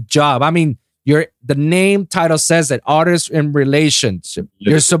only job. I mean, the name title says that, artist in relationship.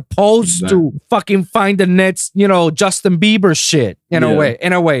 You're supposed to fucking find the next, Justin Bieber shit in a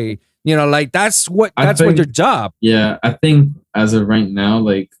way, like that's what your job. Yeah, I think as of right now,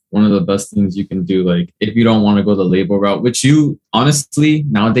 like one of the best things you can do, like if you don't want to go the label route, which you honestly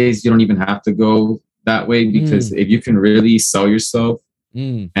nowadays you don't even have to go that way, because if you can really sell yourself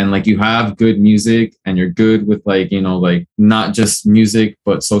and like you have good music and you're good with like, like not just music,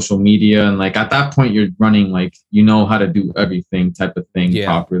 but social media. And like at that point you're running, like, how to do everything type of thing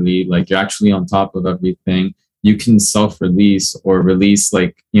properly. Like you're actually on top of everything. You can self-release or release,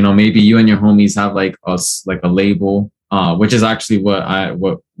 like, maybe you and your homies have like a label, which is actually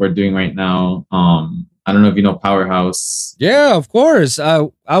what we're doing right now. I don't know if you know Powerhouse. Yeah, of course. I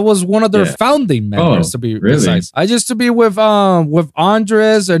was one of their founding members, to be precise. I used to be with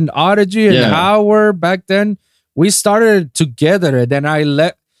Andres and Odygy and Howard back then. We started together, and then I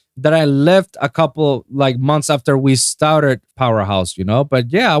left a couple like months after we started Powerhouse,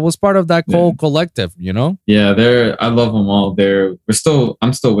 But yeah, I was part of that whole collective, Yeah, I love them all.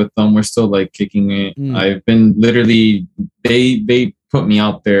 I'm still with them. We're still like kicking it. I've been literally they put me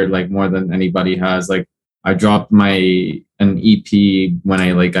out there like more than anybody has. Like I dropped an EP when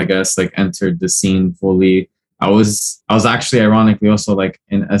I guess entered the scene fully. I was actually ironically also like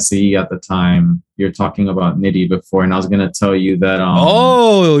in SAE at the time. You're talking about Nitty before, and I was gonna tell you that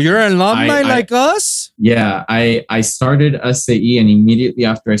you're an alumni like us? Yeah, I started SAE, and immediately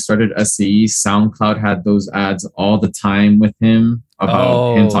after I started SAE, SoundCloud had those ads all the time with him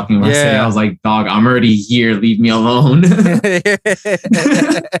about him talking about SAE. I was like, dog, I'm already here, leave me alone.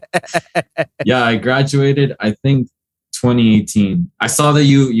 Yeah, I graduated, I think 2018. I saw that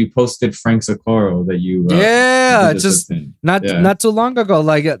you posted Frank Socorro that you just not too long ago.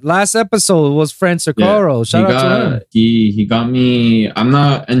 Like last episode was Frank Socorro. Shout out to him. He got me. I'm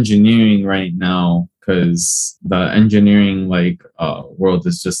not engineering right now because the engineering world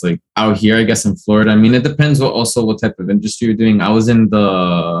is just like out here, I guess, in Florida. I mean, it depends what type of industry you're doing. I was in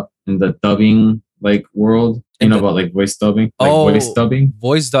the dubbing world, about voice dubbing,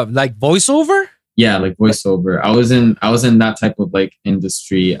 voice dubbing, like voiceover. Yeah, like voiceover. I was in that type of like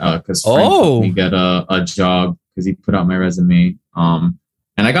industry because Frank helped me get a job because he put out my resume.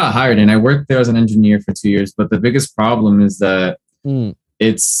 And and I got hired and I worked there as an engineer for 2 years. But the biggest problem is that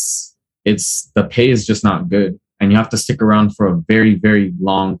it's the pay is just not good. And you have to stick around for a very, very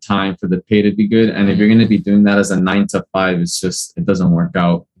long time for the pay to be good. And if you're going to be doing that as a 9 to 5, it doesn't work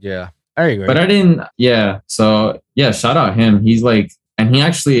out. Yeah. I agree. But I didn't, So shout out him. He's like, and he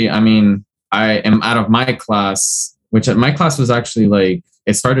actually, I mean, I am out of my class, which my class was actually like,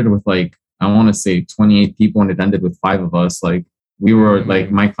 it started with like, I want to say 28 people and it ended with 5 of us. Like we were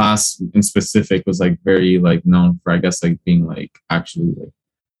like, my class in specific was like very like known for, I guess, like being like actually like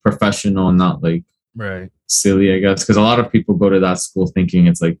professional and not like silly, I guess, because a lot of people go to that school thinking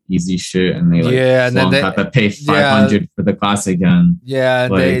it's like easy shit and they like and then they have to pay $500 for the class again. Like,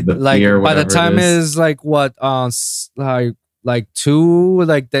 they like by the time is like what like 2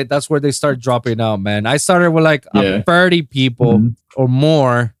 like that's where they start dropping out, man. I started with like 30 people or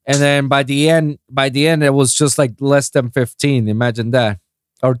more, and then by the end it was just like less than 15. Imagine that.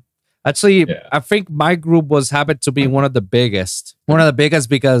 Or actually I think my group happened to be one of the biggest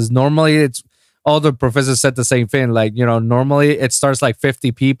because normally it's all the professors said the same thing. Like, you know, normally it starts like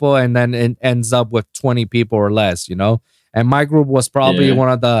 50 people and then it ends up with 20 people or less, you know? And my group was probably one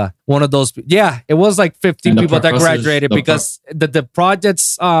of those. Yeah, it was like 50 people that graduated because the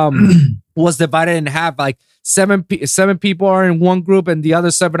projects was divided in half. Like seven people are in one group and the other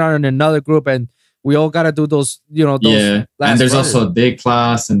 7 are in another group. And we all got to do those, you know, those. And there's also day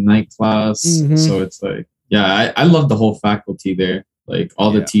class and night class. So it's like, I love the whole faculty there. Like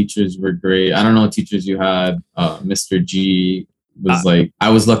all the teachers were great. I don't know what teachers you had. Mr. G was like, I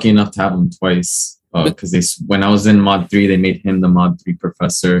was lucky enough to have him twice because when I was in Mod 3, they made him the Mod 3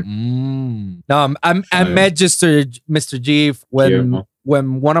 professor. No, I met Mr. G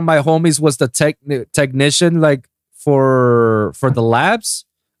when one of my homies was the technician, like for the labs.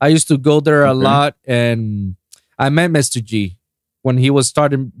 I used to go there a lot, and I met Mr. G when he was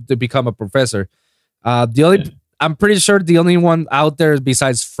starting to become a professor. I'm pretty sure the only one out there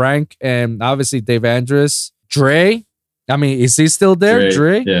besides Frank and obviously Dave Andrews, Dre. I mean, is he still there?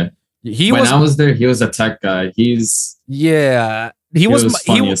 Dre? Yeah. When I was there, he was a tech guy. He was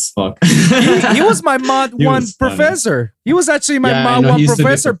funny as fuck. he was my Mod 1 professor. He was actually my Mod 1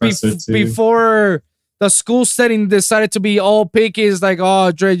 professor before the school setting decided to be all picky. It's like,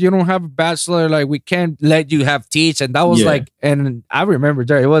 oh, Dre, you don't have a bachelor. Like, we can't let you have teach. And that was like, and I remember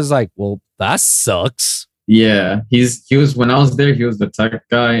Dre, it was like, well, that sucks. Yeah, he was when I was there, he was the tech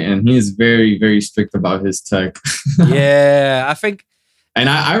guy, and he's very, very strict about his tech. I think. And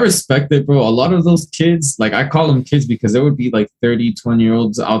I respect it, bro. A lot of those kids, like I call them kids because there would be like 30,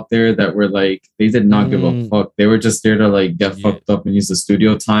 20-year-olds out there that were like, they did not give a fuck. They were just there to like get fucked up and use the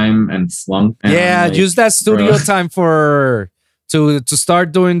studio time and flunk. And like, use that studio time to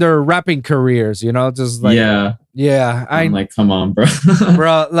start doing their rapping careers, you know, just like I'm like, come on, bro.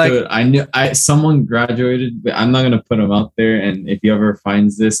 Like, dude, someone graduated, but I'm not gonna put him out there, and if he ever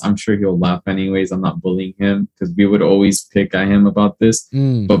finds this, I'm sure he'll laugh anyways. I'm not bullying him because we would always pick at him about this.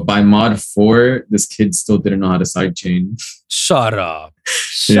 But by Mod 4, this kid still didn't know how to sidechain. Shut up.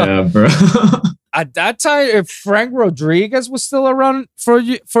 Bro. At that time, if Frank Rodriguez was still around for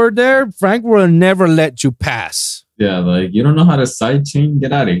there, Frank would never let you pass. Yeah, like, you don't know how to sidechain?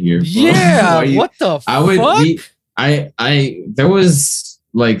 Get out of here, bro. Yeah, what the fuck? There was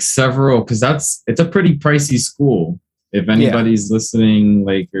like several, because it's a pretty pricey school. If anybody's listening,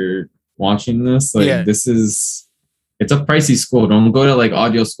 like, or watching this, like, it's a pricey school. Don't go to like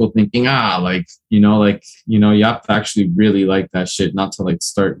audio school thinking, like, you have to actually really like that shit, not to like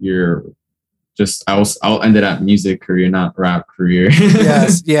start your I'll end it at music career, not rap career.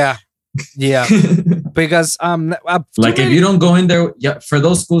 Because like if you don't go in there, for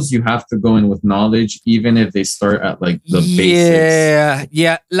those schools you have to go in with knowledge, even if they start at like the basics.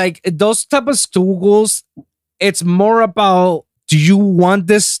 Like those type of schools, it's more about, do you want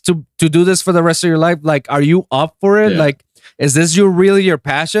this to do this for the rest of your life? Like, are you up for it? Like, is this really your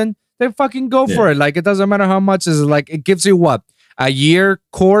passion? Then fucking go for it. Like, it doesn't matter how much is like, it gives you what, a year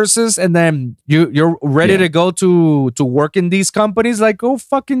courses, and then you're ready to go to work in these companies. Like, go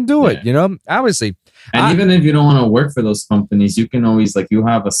fucking do it, you know, obviously. And even if you don't want to work for those companies, you can always, like, you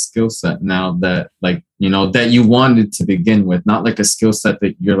have a skill set now that, like, you know, that you wanted to begin with, not like a skill set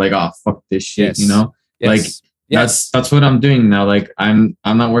that you're like, oh, fuck this shit, you know? Like, that's what I'm doing now. Like, I'm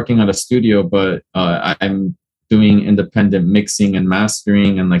not working at a studio, but I'm doing independent mixing and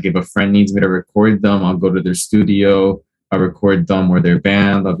mastering. And like, if a friend needs me to record them, I'll go to their studio, I record them or their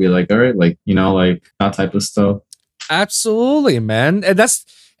band. I'll be like, all right, like, you know, like that type of stuff. Absolutely, man.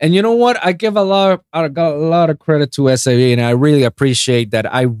 And you know what? I got a lot of credit to SAE, and I really appreciate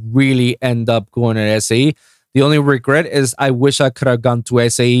that I really end up going to SAE. The only regret is I wish I could have gone to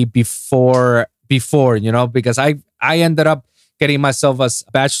SAE before, because I ended up getting myself a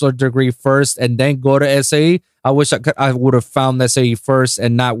bachelor degree first and then go to SAE. I wish I would have found SAE first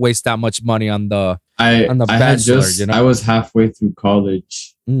and not waste that much money on the bachelor. I was halfway through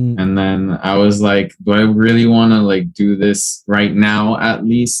college, and then I was like, do I really want to like do this right now at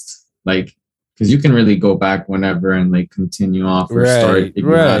least? Like, because you can really go back whenever and like continue off or start if you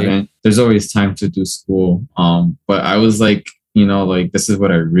haven't. There's always time to do school. But I was like, like this is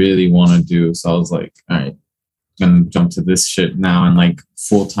what I really want to do. So I was like, all right, I'm gonna jump to this shit now and like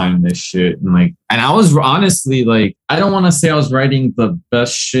full time this shit. And I was honestly like, I don't want to say I was writing the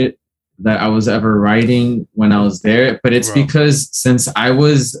best shit that I was ever writing when I was there, but it's because since I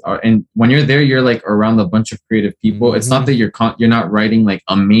was, and when you're there, you're like around a bunch of creative people. It's not that you're not writing like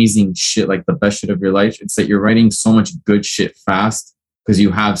amazing shit, like the best shit of your life. It's that you're writing so much good shit fast because you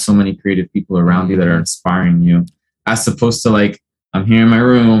have so many creative people around you that are inspiring you, as opposed to like, I'm here in my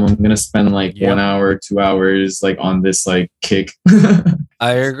room, I'm gonna spend like 1 hour, 2 hours like on this like kick.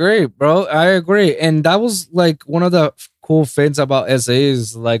 I agree, bro. I agree. And that was like one of the cool things about SAE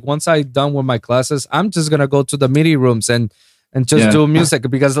is like once I'm done with my classes, I'm just gonna go to the meeting rooms and just do music,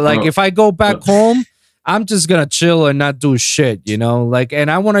 because like if I go back home, I'm just gonna chill and not do shit, like, and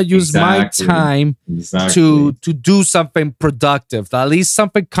I want to use my time to do something productive, at least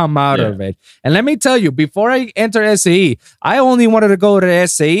something come out of it. And let me tell you, before I enter SAE, I only wanted to go to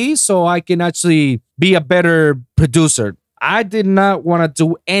SAE so I can actually be a better producer. I did not want to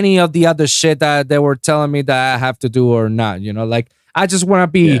do any of the other shit that they were telling me that I have to do or not. Like I just want to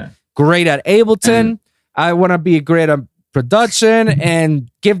be great at Ableton. I want to be great at production and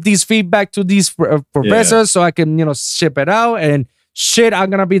give these feedback to these professors so I can, ship it out and shit. I'm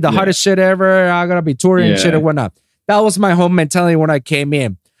going to be the hardest shit ever. I'm going to be touring and shit and whatnot. That was my whole mentality when I came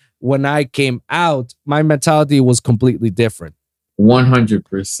in. When I came out, my mentality was completely different. 100%.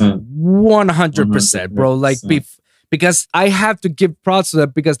 100%, bro. Like, because I have to give props to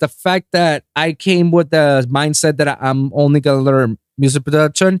that, because the fact that I came with the mindset that I'm only going to learn music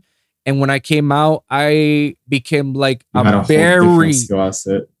production, and when I came out, I became like a very skill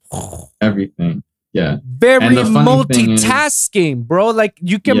set, everything. Yeah. Very multitasking, bro. Like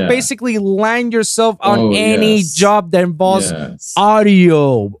you can basically land yourself on any job that involves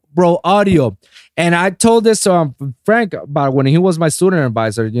audio, bro, audio. And I told this to Frank about when he was my student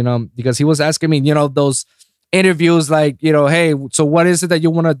advisor, because he was asking me, those interviews like, hey, so what is it that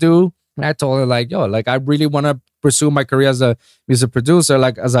you want to do? And I told her like, like I really want to pursue my career as a music producer,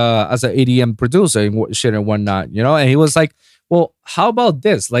 like as a EDM producer and shit and whatnot, And he was like, well, how about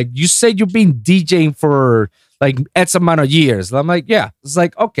this? Like you said you've been DJing for like X amount of years. And I'm like, yeah. It's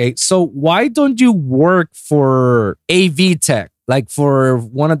like, okay, so why don't you work for AV Tech? Like for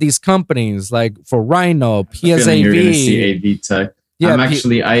one of these companies, like for Rhino, PSAV. You're gonna see AV Tech. Yeah, I'm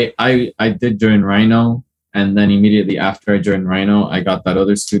actually, I did join Rhino. And then immediately after I joined Rhino, I got that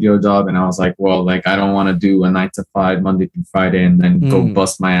other studio job. And I was like, well, like, I don't want to do a 9 to 5 Monday through Friday and then go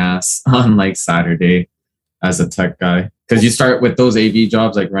bust my ass on like Saturday as a tech guy. Because you start with those AV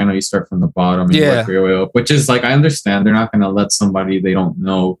jobs, like Rhino, you start from the bottom and you work your way up, which is like, I understand they're not going to let somebody they don't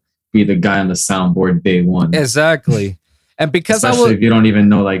know be the guy on the soundboard day one. Exactly. And because especially if you don't even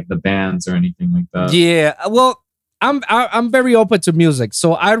know like the bands or anything like that. Yeah. Well, I'm very open to music,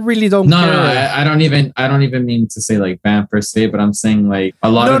 so I really don't care. No, I don't even mean to say like band per se, but I'm saying like a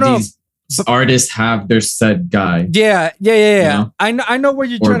lot of these artists have their set guy. Yeah. I know what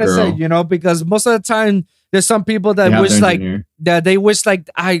you're trying to say, because most of the time there's some people that wish like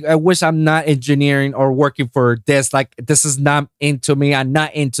I wish I'm not engineering or working for this. Like this is not into me. I'm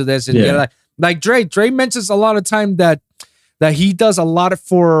not into this. And they're like Dre. Dre mentions a lot of time that he does a lot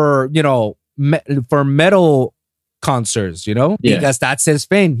for for metal concerts, because that's his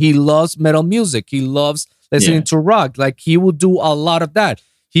thing. He loves metal music. He loves listening to rock. Like he will do a lot of that.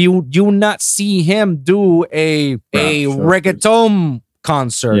 You will not see him do a reggaeton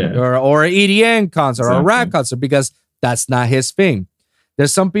concert or an EDM concert or a rap concert, because that's not his thing.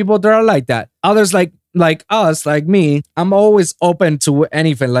 There's some people that are like that. Others like us, like me, I'm always open to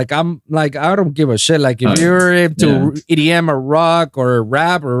anything. Like I'm like, I don't give a shit. Like if you're into EDM or rock or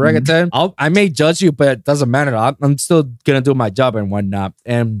rap or reggaeton, I may judge you, but it doesn't matter. I'm still gonna do my job and whatnot.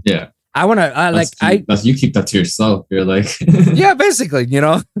 And I want to, you keep that to yourself. You're like, yeah, basically,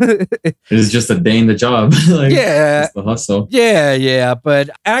 it's just a day in the job. Like, it's the hustle. Yeah.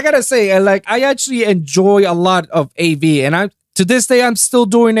 But I gotta say, I actually enjoy a lot of AV, and to this day, I'm still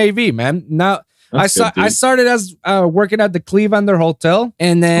doing AV, man. Now, I started as working at the Cleveland Hotel,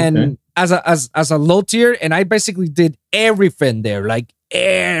 and then as a low tier, and I basically did everything there, like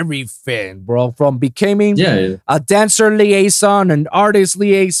everything, bro. From becoming a dancer liaison, an artist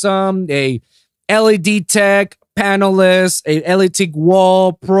liaison, a LED tech, panelist, a LED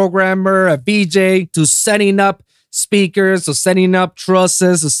wall programmer, a VJ, to setting up speakers, to setting up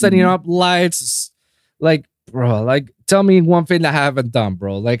trusses, to setting up lights. Like, bro, like, tell me one thing that I haven't done,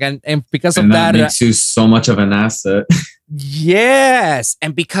 bro. Like, and because of that makes you so much of an asset. Yes,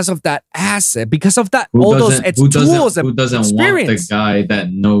 and because of that asset, because of that, all those tools and who doesn't experience. Want the guy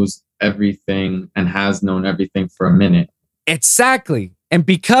that knows everything and has known everything for a minute? Exactly. And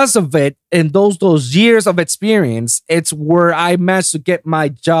because of it, and those years of experience, it's where I managed to get my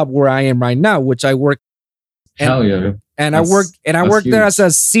job where I am right now, which I work. Hell yeah. And I work there as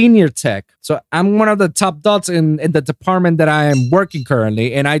a senior tech. So I'm one of the top dots in the department that I am working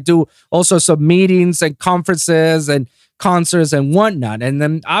currently. And I do also some meetings and conferences and concerts and whatnot. And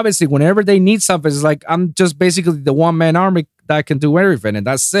then obviously whenever they need something, it's like I'm just basically the one-man army that can do everything, and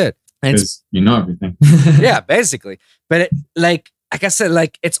that's it. Because you know everything. Yeah, basically. But like I said,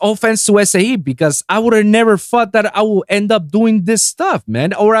 like, it's all thanks to SAE, because I would have never thought that I would end up doing this stuff,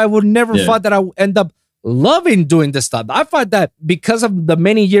 man. Or I would never thought that I would end up loving doing this stuff. I thought that because of the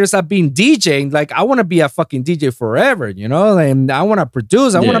many years I've been DJing, like, I want to be a fucking DJ forever, you know? And I want to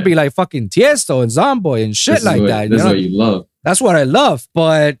produce. I want to be like fucking Tiesto and Zomboy and shit like that. That's what you love. That's what I love.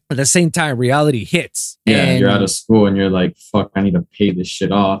 But at the same time, reality hits. Yeah, and you're out of school and you're like, fuck, I need to pay this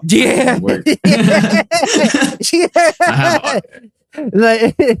shit off. Yeah.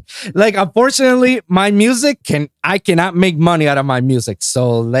 Like unfortunately, my music I cannot make money out of my music.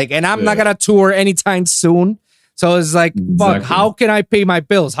 So like, and I'm not gonna tour anytime soon. So it's like, fuck, how can I pay my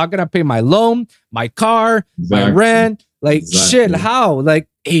bills? How can I pay my loan, my car, my rent? Like shit, how? Like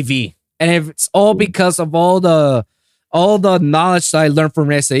AV. And if it's all because of all the knowledge that I learned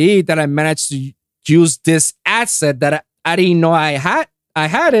from SAE, that I managed to use this asset that I didn't know I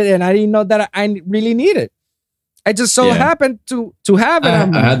had it, and I didn't know that I really needed. I just so happened to have it.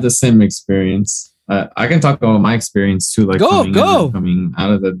 I had the same experience. I can talk about my experience too. Like coming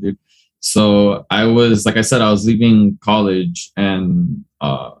out of that, dude. So I was, like I said, I was leaving college, and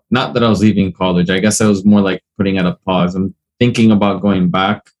not that I was leaving college. I guess I was more like putting at a pause. I'm thinking about going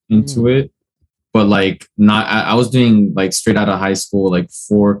back into it, but like not. I was doing like straight out of high school, like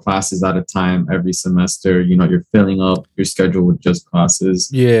 4 classes at a time every semester. You know, you're filling up your schedule with just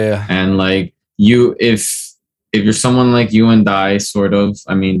classes. Yeah, and like if you're someone like you and I, sort of,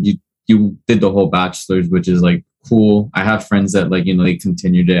 I mean, you did the whole bachelor's, which is like cool. I have friends that like, you know, they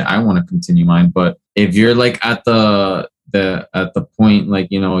continued it. I want to continue mine, but if you're like at the point, like,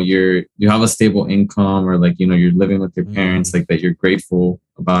 you know, you have a stable income, or like, you know, you're living with your parents, like that you're grateful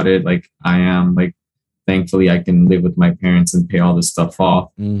about it. Like I am, like, thankfully I can live with my parents and pay all this stuff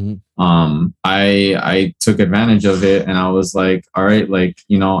off. I took advantage of it, and I was like, all right, like,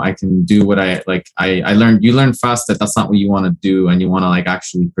 you know, I can do what I learned. You learn fast that that's not what you want to do, and you want to like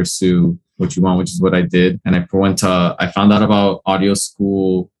actually pursue what you want, which is what I did. And I found out about audio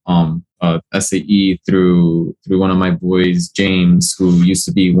school, SAE through one of my boys, James, who used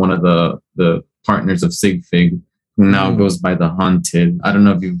to be one of the partners of SigFig, who now goes by The Hunted. I don't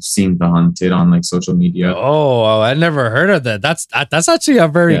know if you've seen The Hunted on like social media. Oh, I never heard of that. That's actually a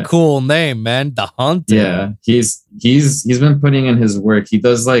very cool name, man. The Hunted. Yeah, he's been putting in his work. He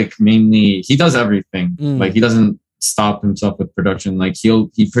does like he does everything. Like he doesn't stop himself with production. Like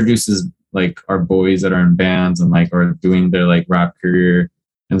he produces like our boys that are in bands and like are doing their like rap career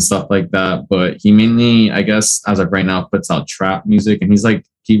and stuff like that. But he mainly, I guess, as of right now, puts out trap music, and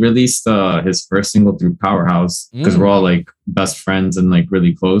he released his first single through Powerhouse, because we're all like best friends and like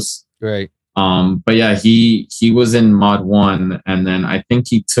really close. Right. But yeah, he was in Mod 1, and then I think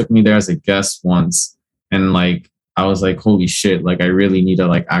he took me there as a guest once, and like I was like, holy shit, like I really need to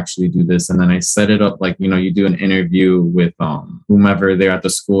like actually do this. And then I set it up like, you know, you do an interview with whomever there at the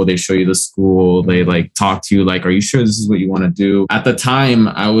school. They show you the school. They like talk to you like, are you sure this is what you want to do? At the time,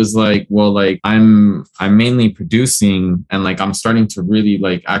 I was like, well, like I'm mainly producing, and like I'm starting to really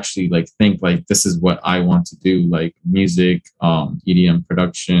like actually like think like this is what I want to do, like music, EDM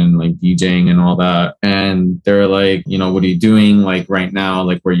production, like DJing and all that. And they're like, you know, what are you doing like right now?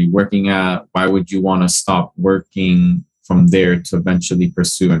 Like, where are you working at? Why would you want to stop working from there to eventually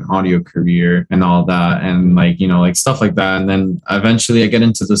pursue an audio career and all that, and like, you know, like stuff like that. And then eventually I get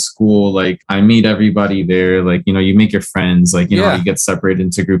into the school, like I meet everybody there, like, you know, you make your friends, like, you know, you get separated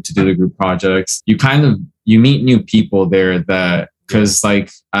into group to do the group projects. You meet new people there that, because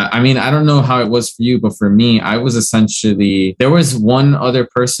like, I mean, I don't know how it was for you, but for me, I was essentially, there was one other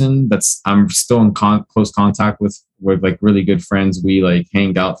person I'm still in close contact with we're like really good friends. We like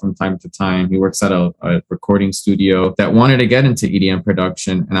hang out from time to time. He works at a recording studio that wanted to get into EDM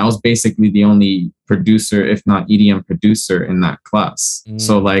production, and I was basically the only producer, if not EDM producer, in that class.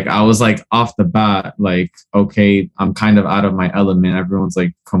 So like I was like off the bat, like, okay, I'm kind of out of my element. Everyone's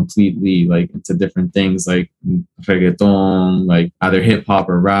like completely like into different things, like reggaeton, like either hip hop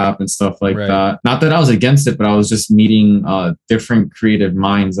or rap and stuff like that. Not that I was against it, but I was just meeting different creative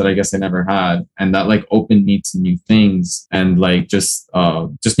minds that I guess I never had, and that like opened me to new things and like just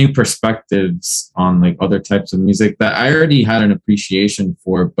new perspectives on like other types of music that I already had an appreciation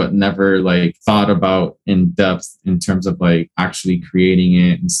for, but never like thought about in depth in terms of like actually creating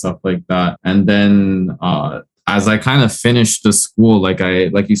it and stuff like that. And then as I kind of finished the school, like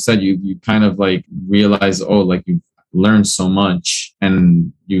you said, you kind of like realize, oh, like you've learned so much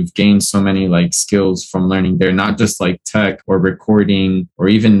and you've gained so many like skills from learning there, not just like tech or recording or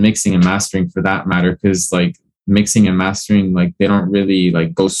even mixing and mastering for that matter, because like mixing and mastering, like they don't really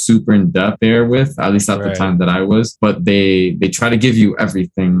like go super in depth there with, at least at the time that I was, but they try to give you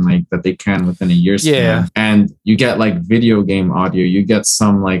everything like that they can within a year span. And you get like video game audio, you get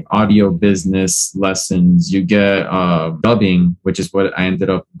some like audio business lessons, you get dubbing, which is what I ended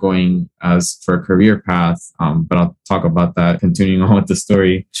up going as for a career path. But I'll talk about that continuing on with the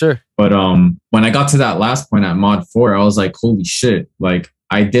story. Sure. But when I got to that last point at Mod 4, I was like, holy shit, like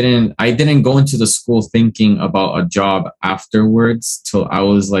I didn't go into the school thinking about a job afterwards till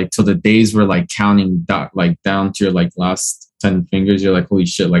the days were like counting down to your like last 10 fingers. You're like, holy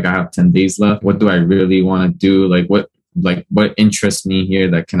shit, like I have 10 days left. What do I really want to do? Like what interests me here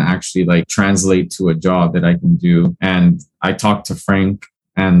that can actually like translate to a job that I can do? And I talked to Frank,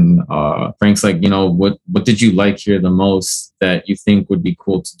 and Frank's like, you know, what did you like here the most that you think would be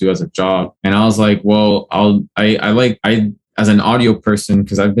cool to do as a job? And I was like, well, I as an audio person,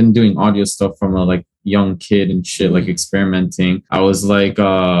 because I've been doing audio stuff from a like young kid and shit, like experimenting. I was like,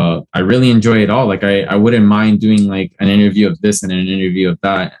 I really enjoy it all. Like I wouldn't mind doing like an interview of this and an interview of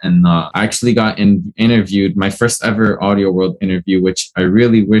that. And I actually got interviewed, my first ever Audio World interview, which I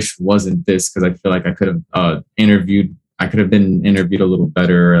really wish wasn't this, because I feel like I could have I could have been interviewed a little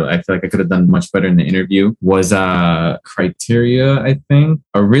better. I feel like I could have done much better in the interview. Was Criteria, I think.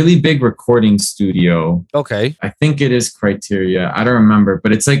 A really big recording studio. Okay. I think it is Criteria. I don't remember,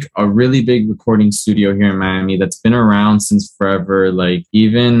 but it's like a really big recording studio here in Miami that's been around since forever. Like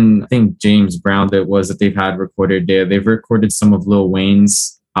even I think James Brown that they've had recorded there. They've recorded some of Lil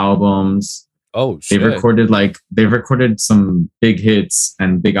Wayne's albums. Oh shit. They've recorded some big hits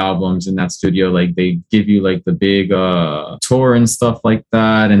and big albums in that studio. Like they give you like the big tour and stuff like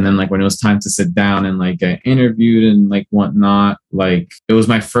that. And then like when it was time to sit down and like get interviewed and like whatnot, like it was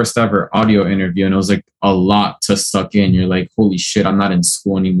my first ever audio interview, and it was like a lot to suck in. You're like, holy shit, I'm not in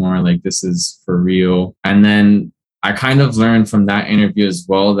school anymore. Like this is for real. And then I kind of learned from that interview as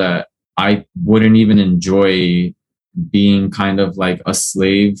well that I wouldn't even enjoy being kind of like a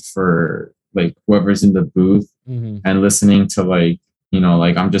slave for like whoever's in the booth and listening to like, you know,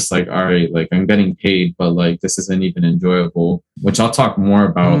 like I'm just like, all right, like I'm getting paid, but like this isn't even enjoyable, which I'll talk more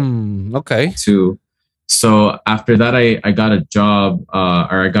about too. So after that, I got a job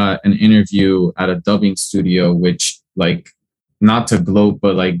or I got an interview at a dubbing studio, which like, not to gloat,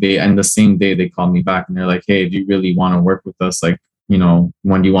 but like the same day they called me back and they're like, hey, if you really want to work with us, like, you know,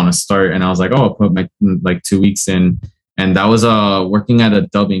 when do you want to start? And I was like, oh, I'll put my like 2 weeks in. And that was working at a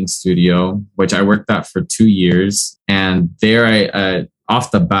dubbing studio, which I worked at for 2 years. And there I off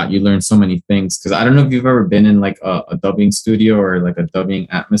the bat, you learn so many things. Because I don't know if you've ever been in like a dubbing studio or like a dubbing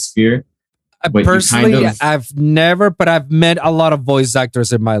atmosphere. Personally, I've never, but I've met a lot of voice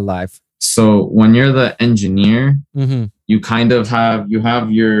actors in my life. So when you're the engineer, you kind of have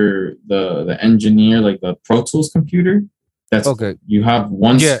the engineer, like the Pro Tools computer. That's okay. You have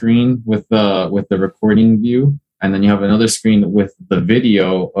one screen with the recording view. And then you have another screen with the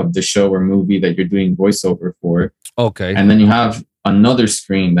video of the show or movie that you're doing voiceover for. Okay. And then you have another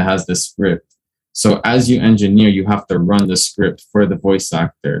screen that has the script. So as you engineer, you have to run the script for the voice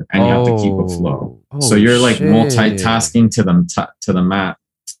actor, and you have to keep a flow. So you're like multitasking to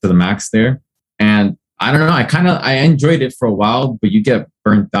the max there. And I don't know, I enjoyed it for a while, but you get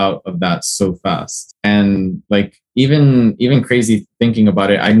burnt out of that so fast. And like even crazy thinking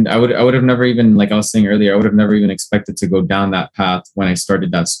about it, I would have never even, like I was saying earlier, I would have never even expected to go down that path when I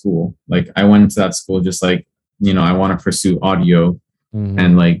started that school. Like I went into that school just like, you know, I want to pursue audio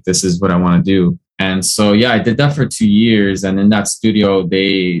and like this is what I want to do. And so yeah, I did that for 2 years. And in that studio,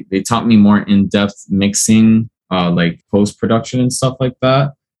 they taught me more in-depth mixing, like post-production and stuff like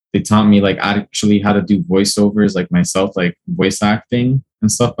that. They taught me like actually how to do voiceovers like myself, like voice acting.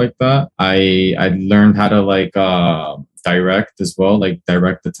 and stuff like that. I learned how to like direct as well, like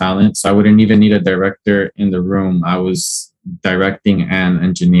direct the talent. So I wouldn't even need a director in the room. I was directing and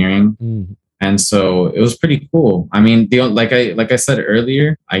engineering. And so it was pretty cool. I mean, like I said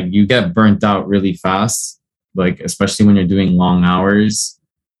earlier, you get burnt out really fast, like especially when you're doing long hours.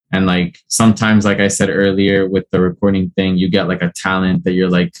 And like sometimes, like I said earlier, with the recording thing, you get like a talent that you're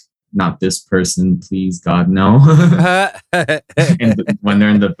like, not this person, please God, no. When they're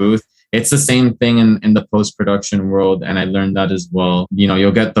in the booth. It's the same thing in the post-production world, and I learned that as well. You know,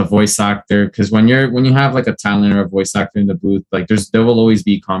 you'll get the voice actor, because when you have like a talent or a voice actor in the booth, like there will always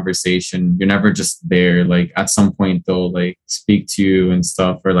be conversation. You're never just there. Like at some point they'll like speak to you and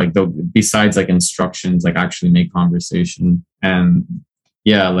stuff, or like they'll, besides like instructions, like actually make conversation. And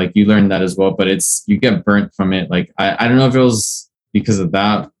yeah, like you learn that as well, but you get burnt from it. Like I don't know if it was because of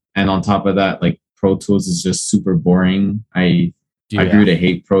that, and on top of that, like Pro Tools is just super boring. I grew to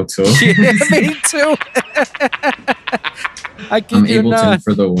hate Pro Tools. Yeah, me too. I'm Ableton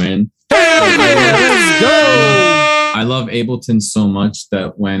for the win. Let's go. I love Ableton so much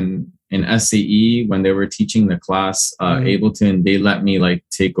that when in SAE, when they were teaching the class, Ableton, they let me like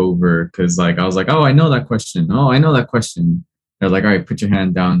take over, because like I was like, oh, I know that question. Oh, I know that question. They're like, all right, put your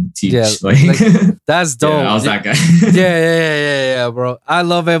hand down, teach. Yeah, like that's dope. Yeah, I was that guy. yeah, bro. I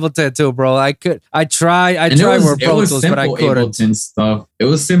love Ableton too, bro. I tried with Pro Tools, but I couldn't. Ableton stuff. It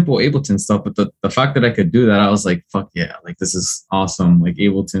was simple Ableton stuff, but the fact that I could do that, I was like, fuck yeah, like this is awesome. Like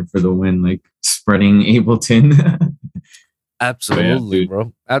Ableton for the win, like spreading Ableton. Absolutely, yeah,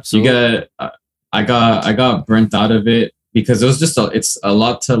 bro. Absolutely. I got burnt out of it because it was just it's a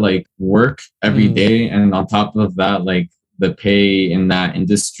lot to like work every day, and on top of that, like the pay in that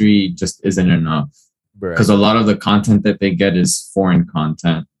industry just isn't enough, because a lot of the content that they get is foreign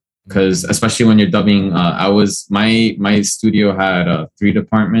content. Because especially when you're dubbing, my studio had 3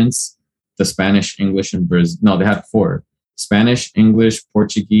 departments: the Spanish, English, and they had 4: Spanish, English,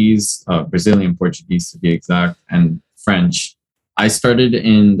 Portuguese, Brazilian Portuguese to be exact, and French. I started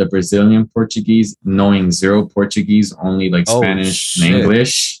in the Brazilian Portuguese, knowing 0 Portuguese, only like Spanish and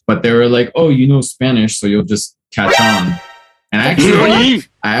English. But they were like, "Oh, you know Spanish, so you'll just catch on." And I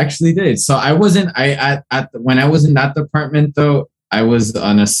actually did. So I wasn't. When I was in that department though, I was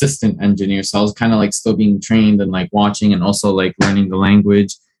an assistant engineer. So I was kind of like still being trained and like watching, and also like learning the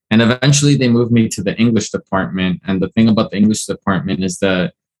language. And eventually they moved me to the English department. And the thing about the English department is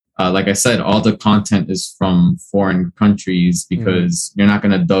that, like I said, all the content is from foreign countries, because you're not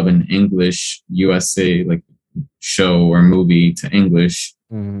going to dub an English USA like show or movie to English.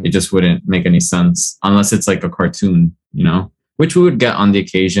 It just wouldn't make any sense unless it's like a cartoon, you know, which we would get on the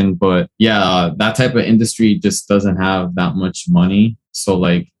occasion. But yeah, that type of industry just doesn't have that much money. So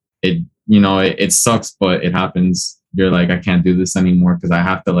like it sucks, but it happens. You're like, I can't do this anymore because I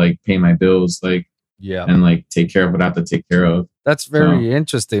have to like pay my bills, like, and like take care of what I have to take care of. That's very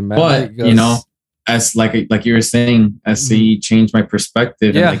interesting, man. But you know, as like you were saying, SE changed my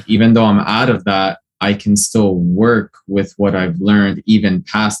perspective, and like even though I'm out of that, I can still work with what I've learned even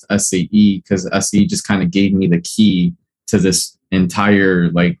past SAE, because SAE just kind of gave me the key to this entire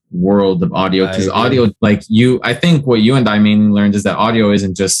like world of audio. Because audio, like I think what you and I mainly learned is that audio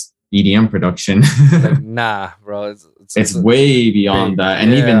isn't just EDM production. Like, nah, bro. It's way beyond that.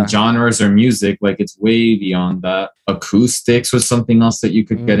 And even genres or music, like it's way beyond that. Acoustics was something else that you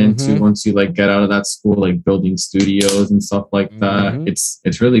could get into once you like get out of that school, like building studios and stuff like that.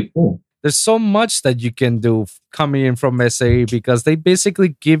 It's really cool. There's so much that you can do coming in from SAE, because they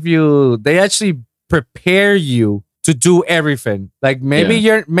basically they actually prepare you to do everything. Like maybe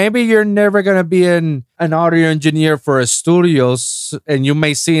you're never gonna be an audio engineer for a studio, and you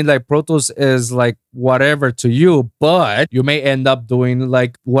may see like Pro Tools is like whatever to you, but you may end up doing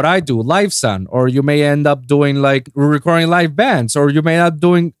like what I do, live sound, or you may end up doing like recording live bands, or you may end up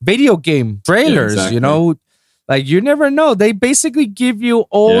doing video game trailers, you know. Like you never know. They basically give you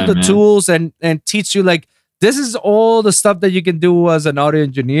all the tools and teach you like, this is all the stuff that you can do as an audio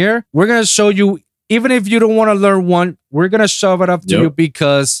engineer. We're gonna show you. Even if you don't want to learn one, we're going to shove it up to you,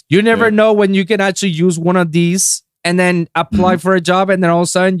 because you never know when you can actually use one of these and then apply for a job, and then all of a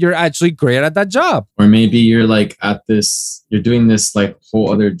sudden you're actually great at that job. Or maybe you're like you're doing this like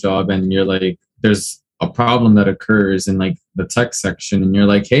whole other job, and you're like, there's a problem that occurs in like the tech section, and you're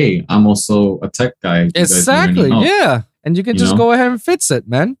like, hey, I'm also a tech guy. Exactly. Yeah. And you can just go ahead and fix it,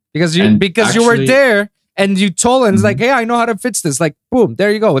 man. Because you were there and you told them, it's like, hey, I know how to fix this. Like, boom, there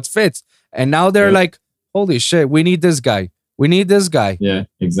you go. It's fixed. And now they're like, holy shit, we need this guy. We need this guy. Yeah,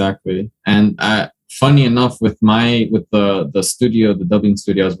 exactly. And funny enough, with the studio, the dubbing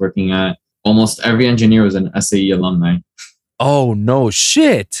studio I was working at, almost every engineer was an SAE alumni. Oh no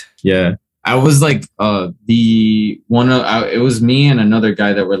shit. Yeah. I was like it was me and another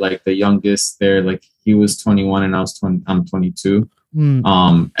guy that were like the youngest there. Like he was 21 and I'm 22.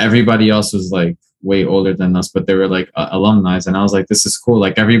 Everybody else was like way older than us, but they were like alumni, and I was like, this is cool.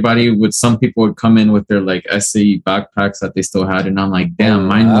 Like some people would come in with their like SAE backpacks that they still had, and I'm like, damn,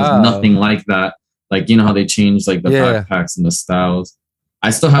 mine was nothing like that. Like, you know how they changed like the backpacks and the styles. I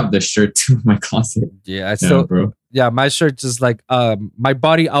still have the shirt too in my closet. Yeah, bro. Yeah, my shirt just like my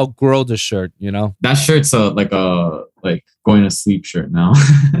body outgrow the shirt, you know. That shirt's like going to sleep shirt now.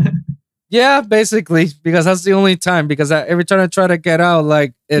 Yeah, basically, because that's the only time. Because every time I try to get out,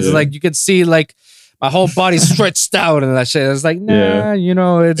 like it's like you can see like my whole body stretched out and that shit. It's like, nah, you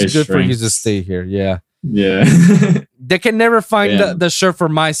know, it's good for you to stay here. Yeah. Yeah. They can never find the shirt for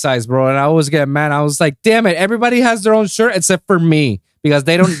my size, bro. And I always get mad. I was like, damn it, everybody has their own shirt except for me. Because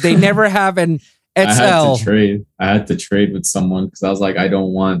they never have an XL. I had to trade with someone because I was like, I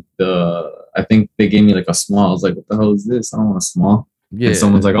don't want I think they gave me like a small. I was like, what the hell is this? I don't want a small. Yeah. And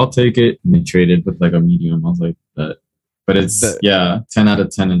someone's like, I'll take it. And they traded with like a medium. I was like, but it's 10 out of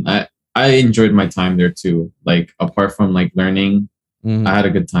 10. And I enjoyed my time there too. Like apart from like learning, I had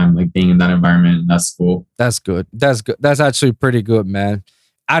a good time like being in that environment, and that's cool. That's good. That's good. That's actually pretty good, man.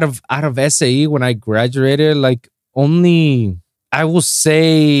 Out of SAE, when I graduated, like only I will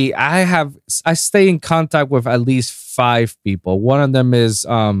say I stay in contact with at least 5 people. One of them is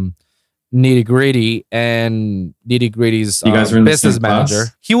Nitty Gritty, and Nitty Gritty's business manager.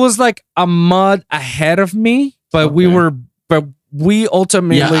 He was like a month ahead of me, but we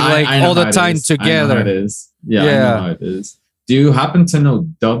ultimately all the time together. I know how it is. Yeah, I know how it is. Do you happen to know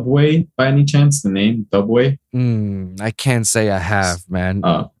Dubway by any chance? The name Dubway? I can't say I have, man.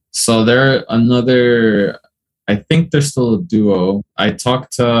 So they're another. I think they're still a duo. I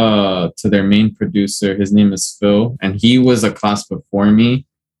talked to their main producer. His name is Phil, and he was a class before me.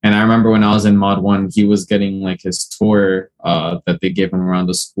 And I remember when I was in Mod 1, he was getting like his tour that they gave him around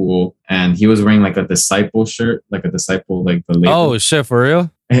the school, and he was wearing like a Disciple shirt, like the label. Oh shit, for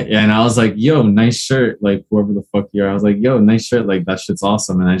real? And I was like, yo, nice shirt. Like whoever the fuck you are, I was like, yo, nice shirt. Like that shit's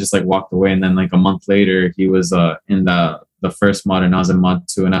awesome. And I just like walked away. And then like a month later, he was in the first mod, and I was in Mod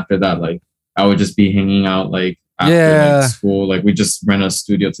 2. And after that, like I would just be hanging out like after like, school. Like we just rent a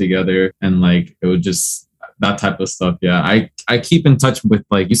studio together, and like it would just that type of stuff. Yeah, I keep in touch with,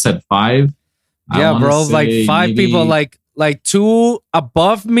 like you said, 5. Yeah, bro, like 5 people, like 2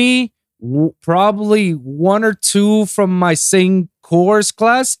 above me, probably 1 or 2 from my same course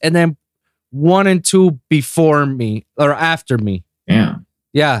class, and then 1 and 2 before me or after me. Yeah.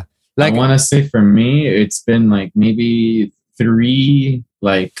 Like I want to say for me, it's been like maybe 3,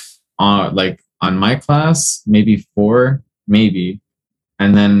 like on my class, maybe 4, maybe,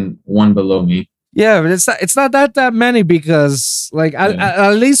 and then 1 below me. Yeah, but it's not that many, because like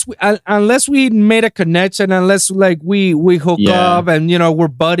at least unless we made a connection, unless like we hook up and, you know, we're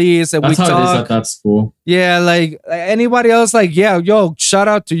buddies and that's we how talk. It is at that school. Yeah, like anybody else, like yo, shout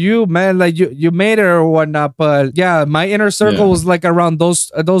out to you, man. Like you made it or whatnot. But yeah, my inner circle was like around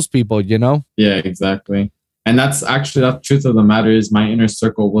those people, you know. Yeah, exactly. And that's actually the truth of the matter is my inner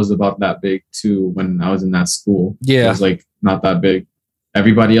circle was about that big too when I was in that school. Yeah, it was like not that big.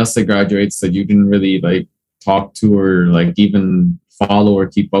 Everybody else that graduates that you didn't really like talk to or like even follow or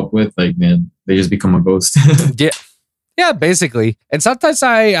keep up with, like, man, they just become a ghost. Yeah, basically. And sometimes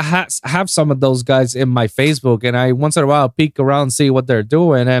I have some of those guys in my Facebook, and I once in a while peek around, see what they're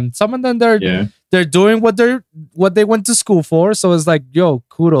doing, and some of them they're doing what they went to school for. So it's like, yo,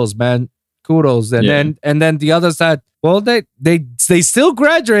 kudos, man, kudos. And then the others that, well, they still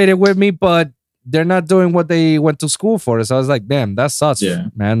graduated with me, but they're not doing what they went to school for. So I was like, damn, that sucks,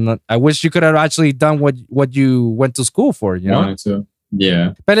 man. I wish you could have actually done what you went to school for, you know? Wanted to.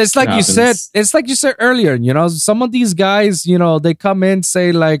 Yeah. But it's like you said earlier, you know, some of these guys, you know, they come in,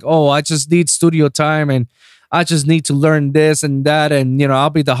 say like, oh, I just need studio time and I just need to learn this and that. And, you know, I'll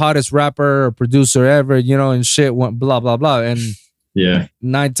be the hottest rapper or producer ever, you know, and shit, blah, blah, blah. And 9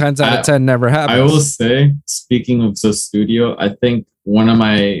 times out of 10 never happens. I will say, speaking of the studio, I think one of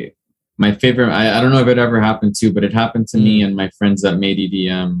my favorite, I don't know if it ever happened to, but it happened to me and my friends that made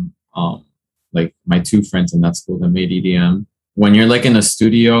EDM, like my 2 friends in that school that made EDM. When you're like in a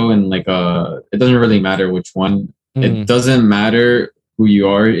studio and like it doesn't really matter which one. It doesn't matter who you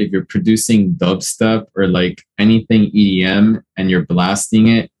are. If you're producing dubstep or like anything EDM and you're blasting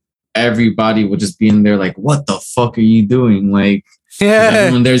it, everybody will just be in there like, what the fuck are you doing? Like, Yeah.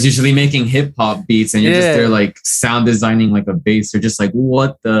 Everyone there's usually making hip hop beats and you're just there like sound designing like a bass. They're just like,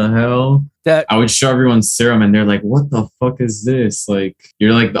 what the hell? I would show everyone Serum and they're like, what the fuck is this? Like,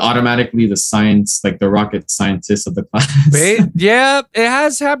 you're like automatically the science, like the rocket scientist of the class. Yeah, it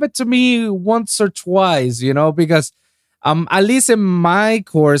has happened to me once or twice, you know, because at least in my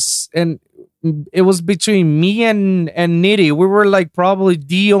course, and it was between me and Nitty. We were like probably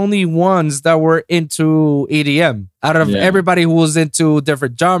the only ones that were into EDM out of everybody who was into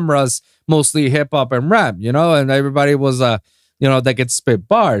different genres, mostly hip hop and rap, you know, and everybody was you know, that could spit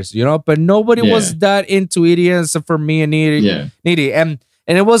bars, you know, but nobody was that into EDM except for me and Nitty. And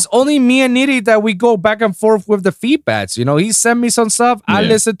it was only me and Nitty that we go back and forth with the feedbacks. You know, he sent me some stuff. I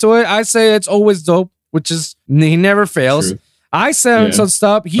listen to it. I say it's always dope, which is, he never fails. True. I send him some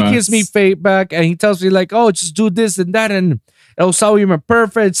stuff. He gives me feedback and he tells me like, oh, just do this and that. And it'll sound even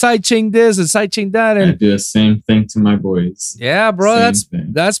perfect. Sidechain this and sidechain that. And I do the same thing to my boys. Yeah, bro.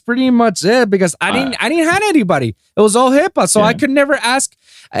 That's pretty much it because I didn't have anybody. It was all hip hop. So I could never ask,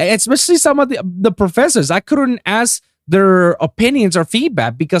 especially some of the professors. I couldn't ask their opinions or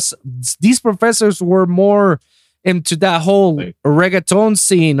feedback because these professors were more into that whole reggaeton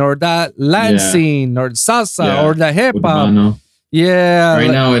scene or that Latin scene or salsa or the hip hop. Yeah.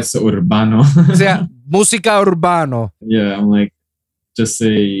 Right now it's urbano. Yeah, música urbano. Yeah, I'm like, just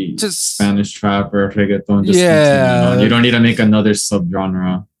say Spanish trap or reggaeton. Just continue. You don't need to make another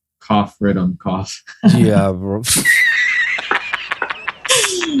subgenre. Cough, rhythm, cough. Yeah, bro.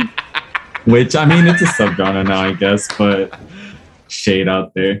 Which, I mean, it's a subgenre now, I guess, but shade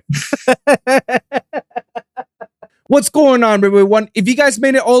out there. What's going on, everyone? If you guys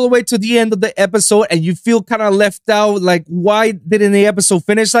made it all the way to the end of the episode and you feel kind of left out, like, why didn't the episode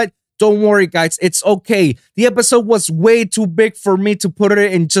finish? Like, don't worry, guys. It's okay. The episode was way too big for me to put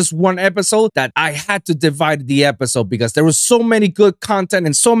it in just one episode that I had to divide the episode because there was so many good content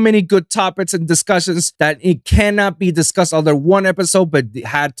and so many good topics and discussions that it cannot be discussed under one episode, but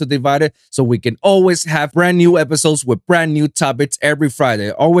had to divide it so we can always have brand new episodes with brand new topics every Friday.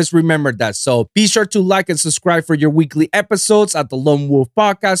 Always remember that. So be sure to like and subscribe for your weekly episodes at the Lone Wolv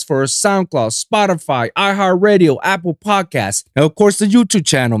Podcast for SoundCloud, Spotify, iHeartRadio, Apple Podcasts, and of course the YouTube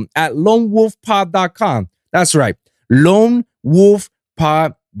channel at lonewolfpod.com. That's right,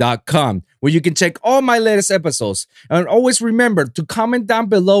 lonewolfpod.com, where you can check all my latest episodes. And always remember to comment down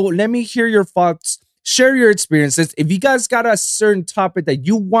below. Let me hear your thoughts. Share your experiences. If you guys got a certain topic that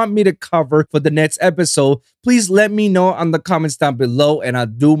you want me to cover for the next episode, please let me know on the comments down below, and I'll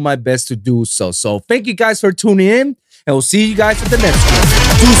do my best to do so. So thank you guys for tuning in, and we'll see you guys at the next one.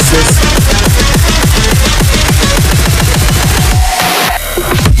 Deuces.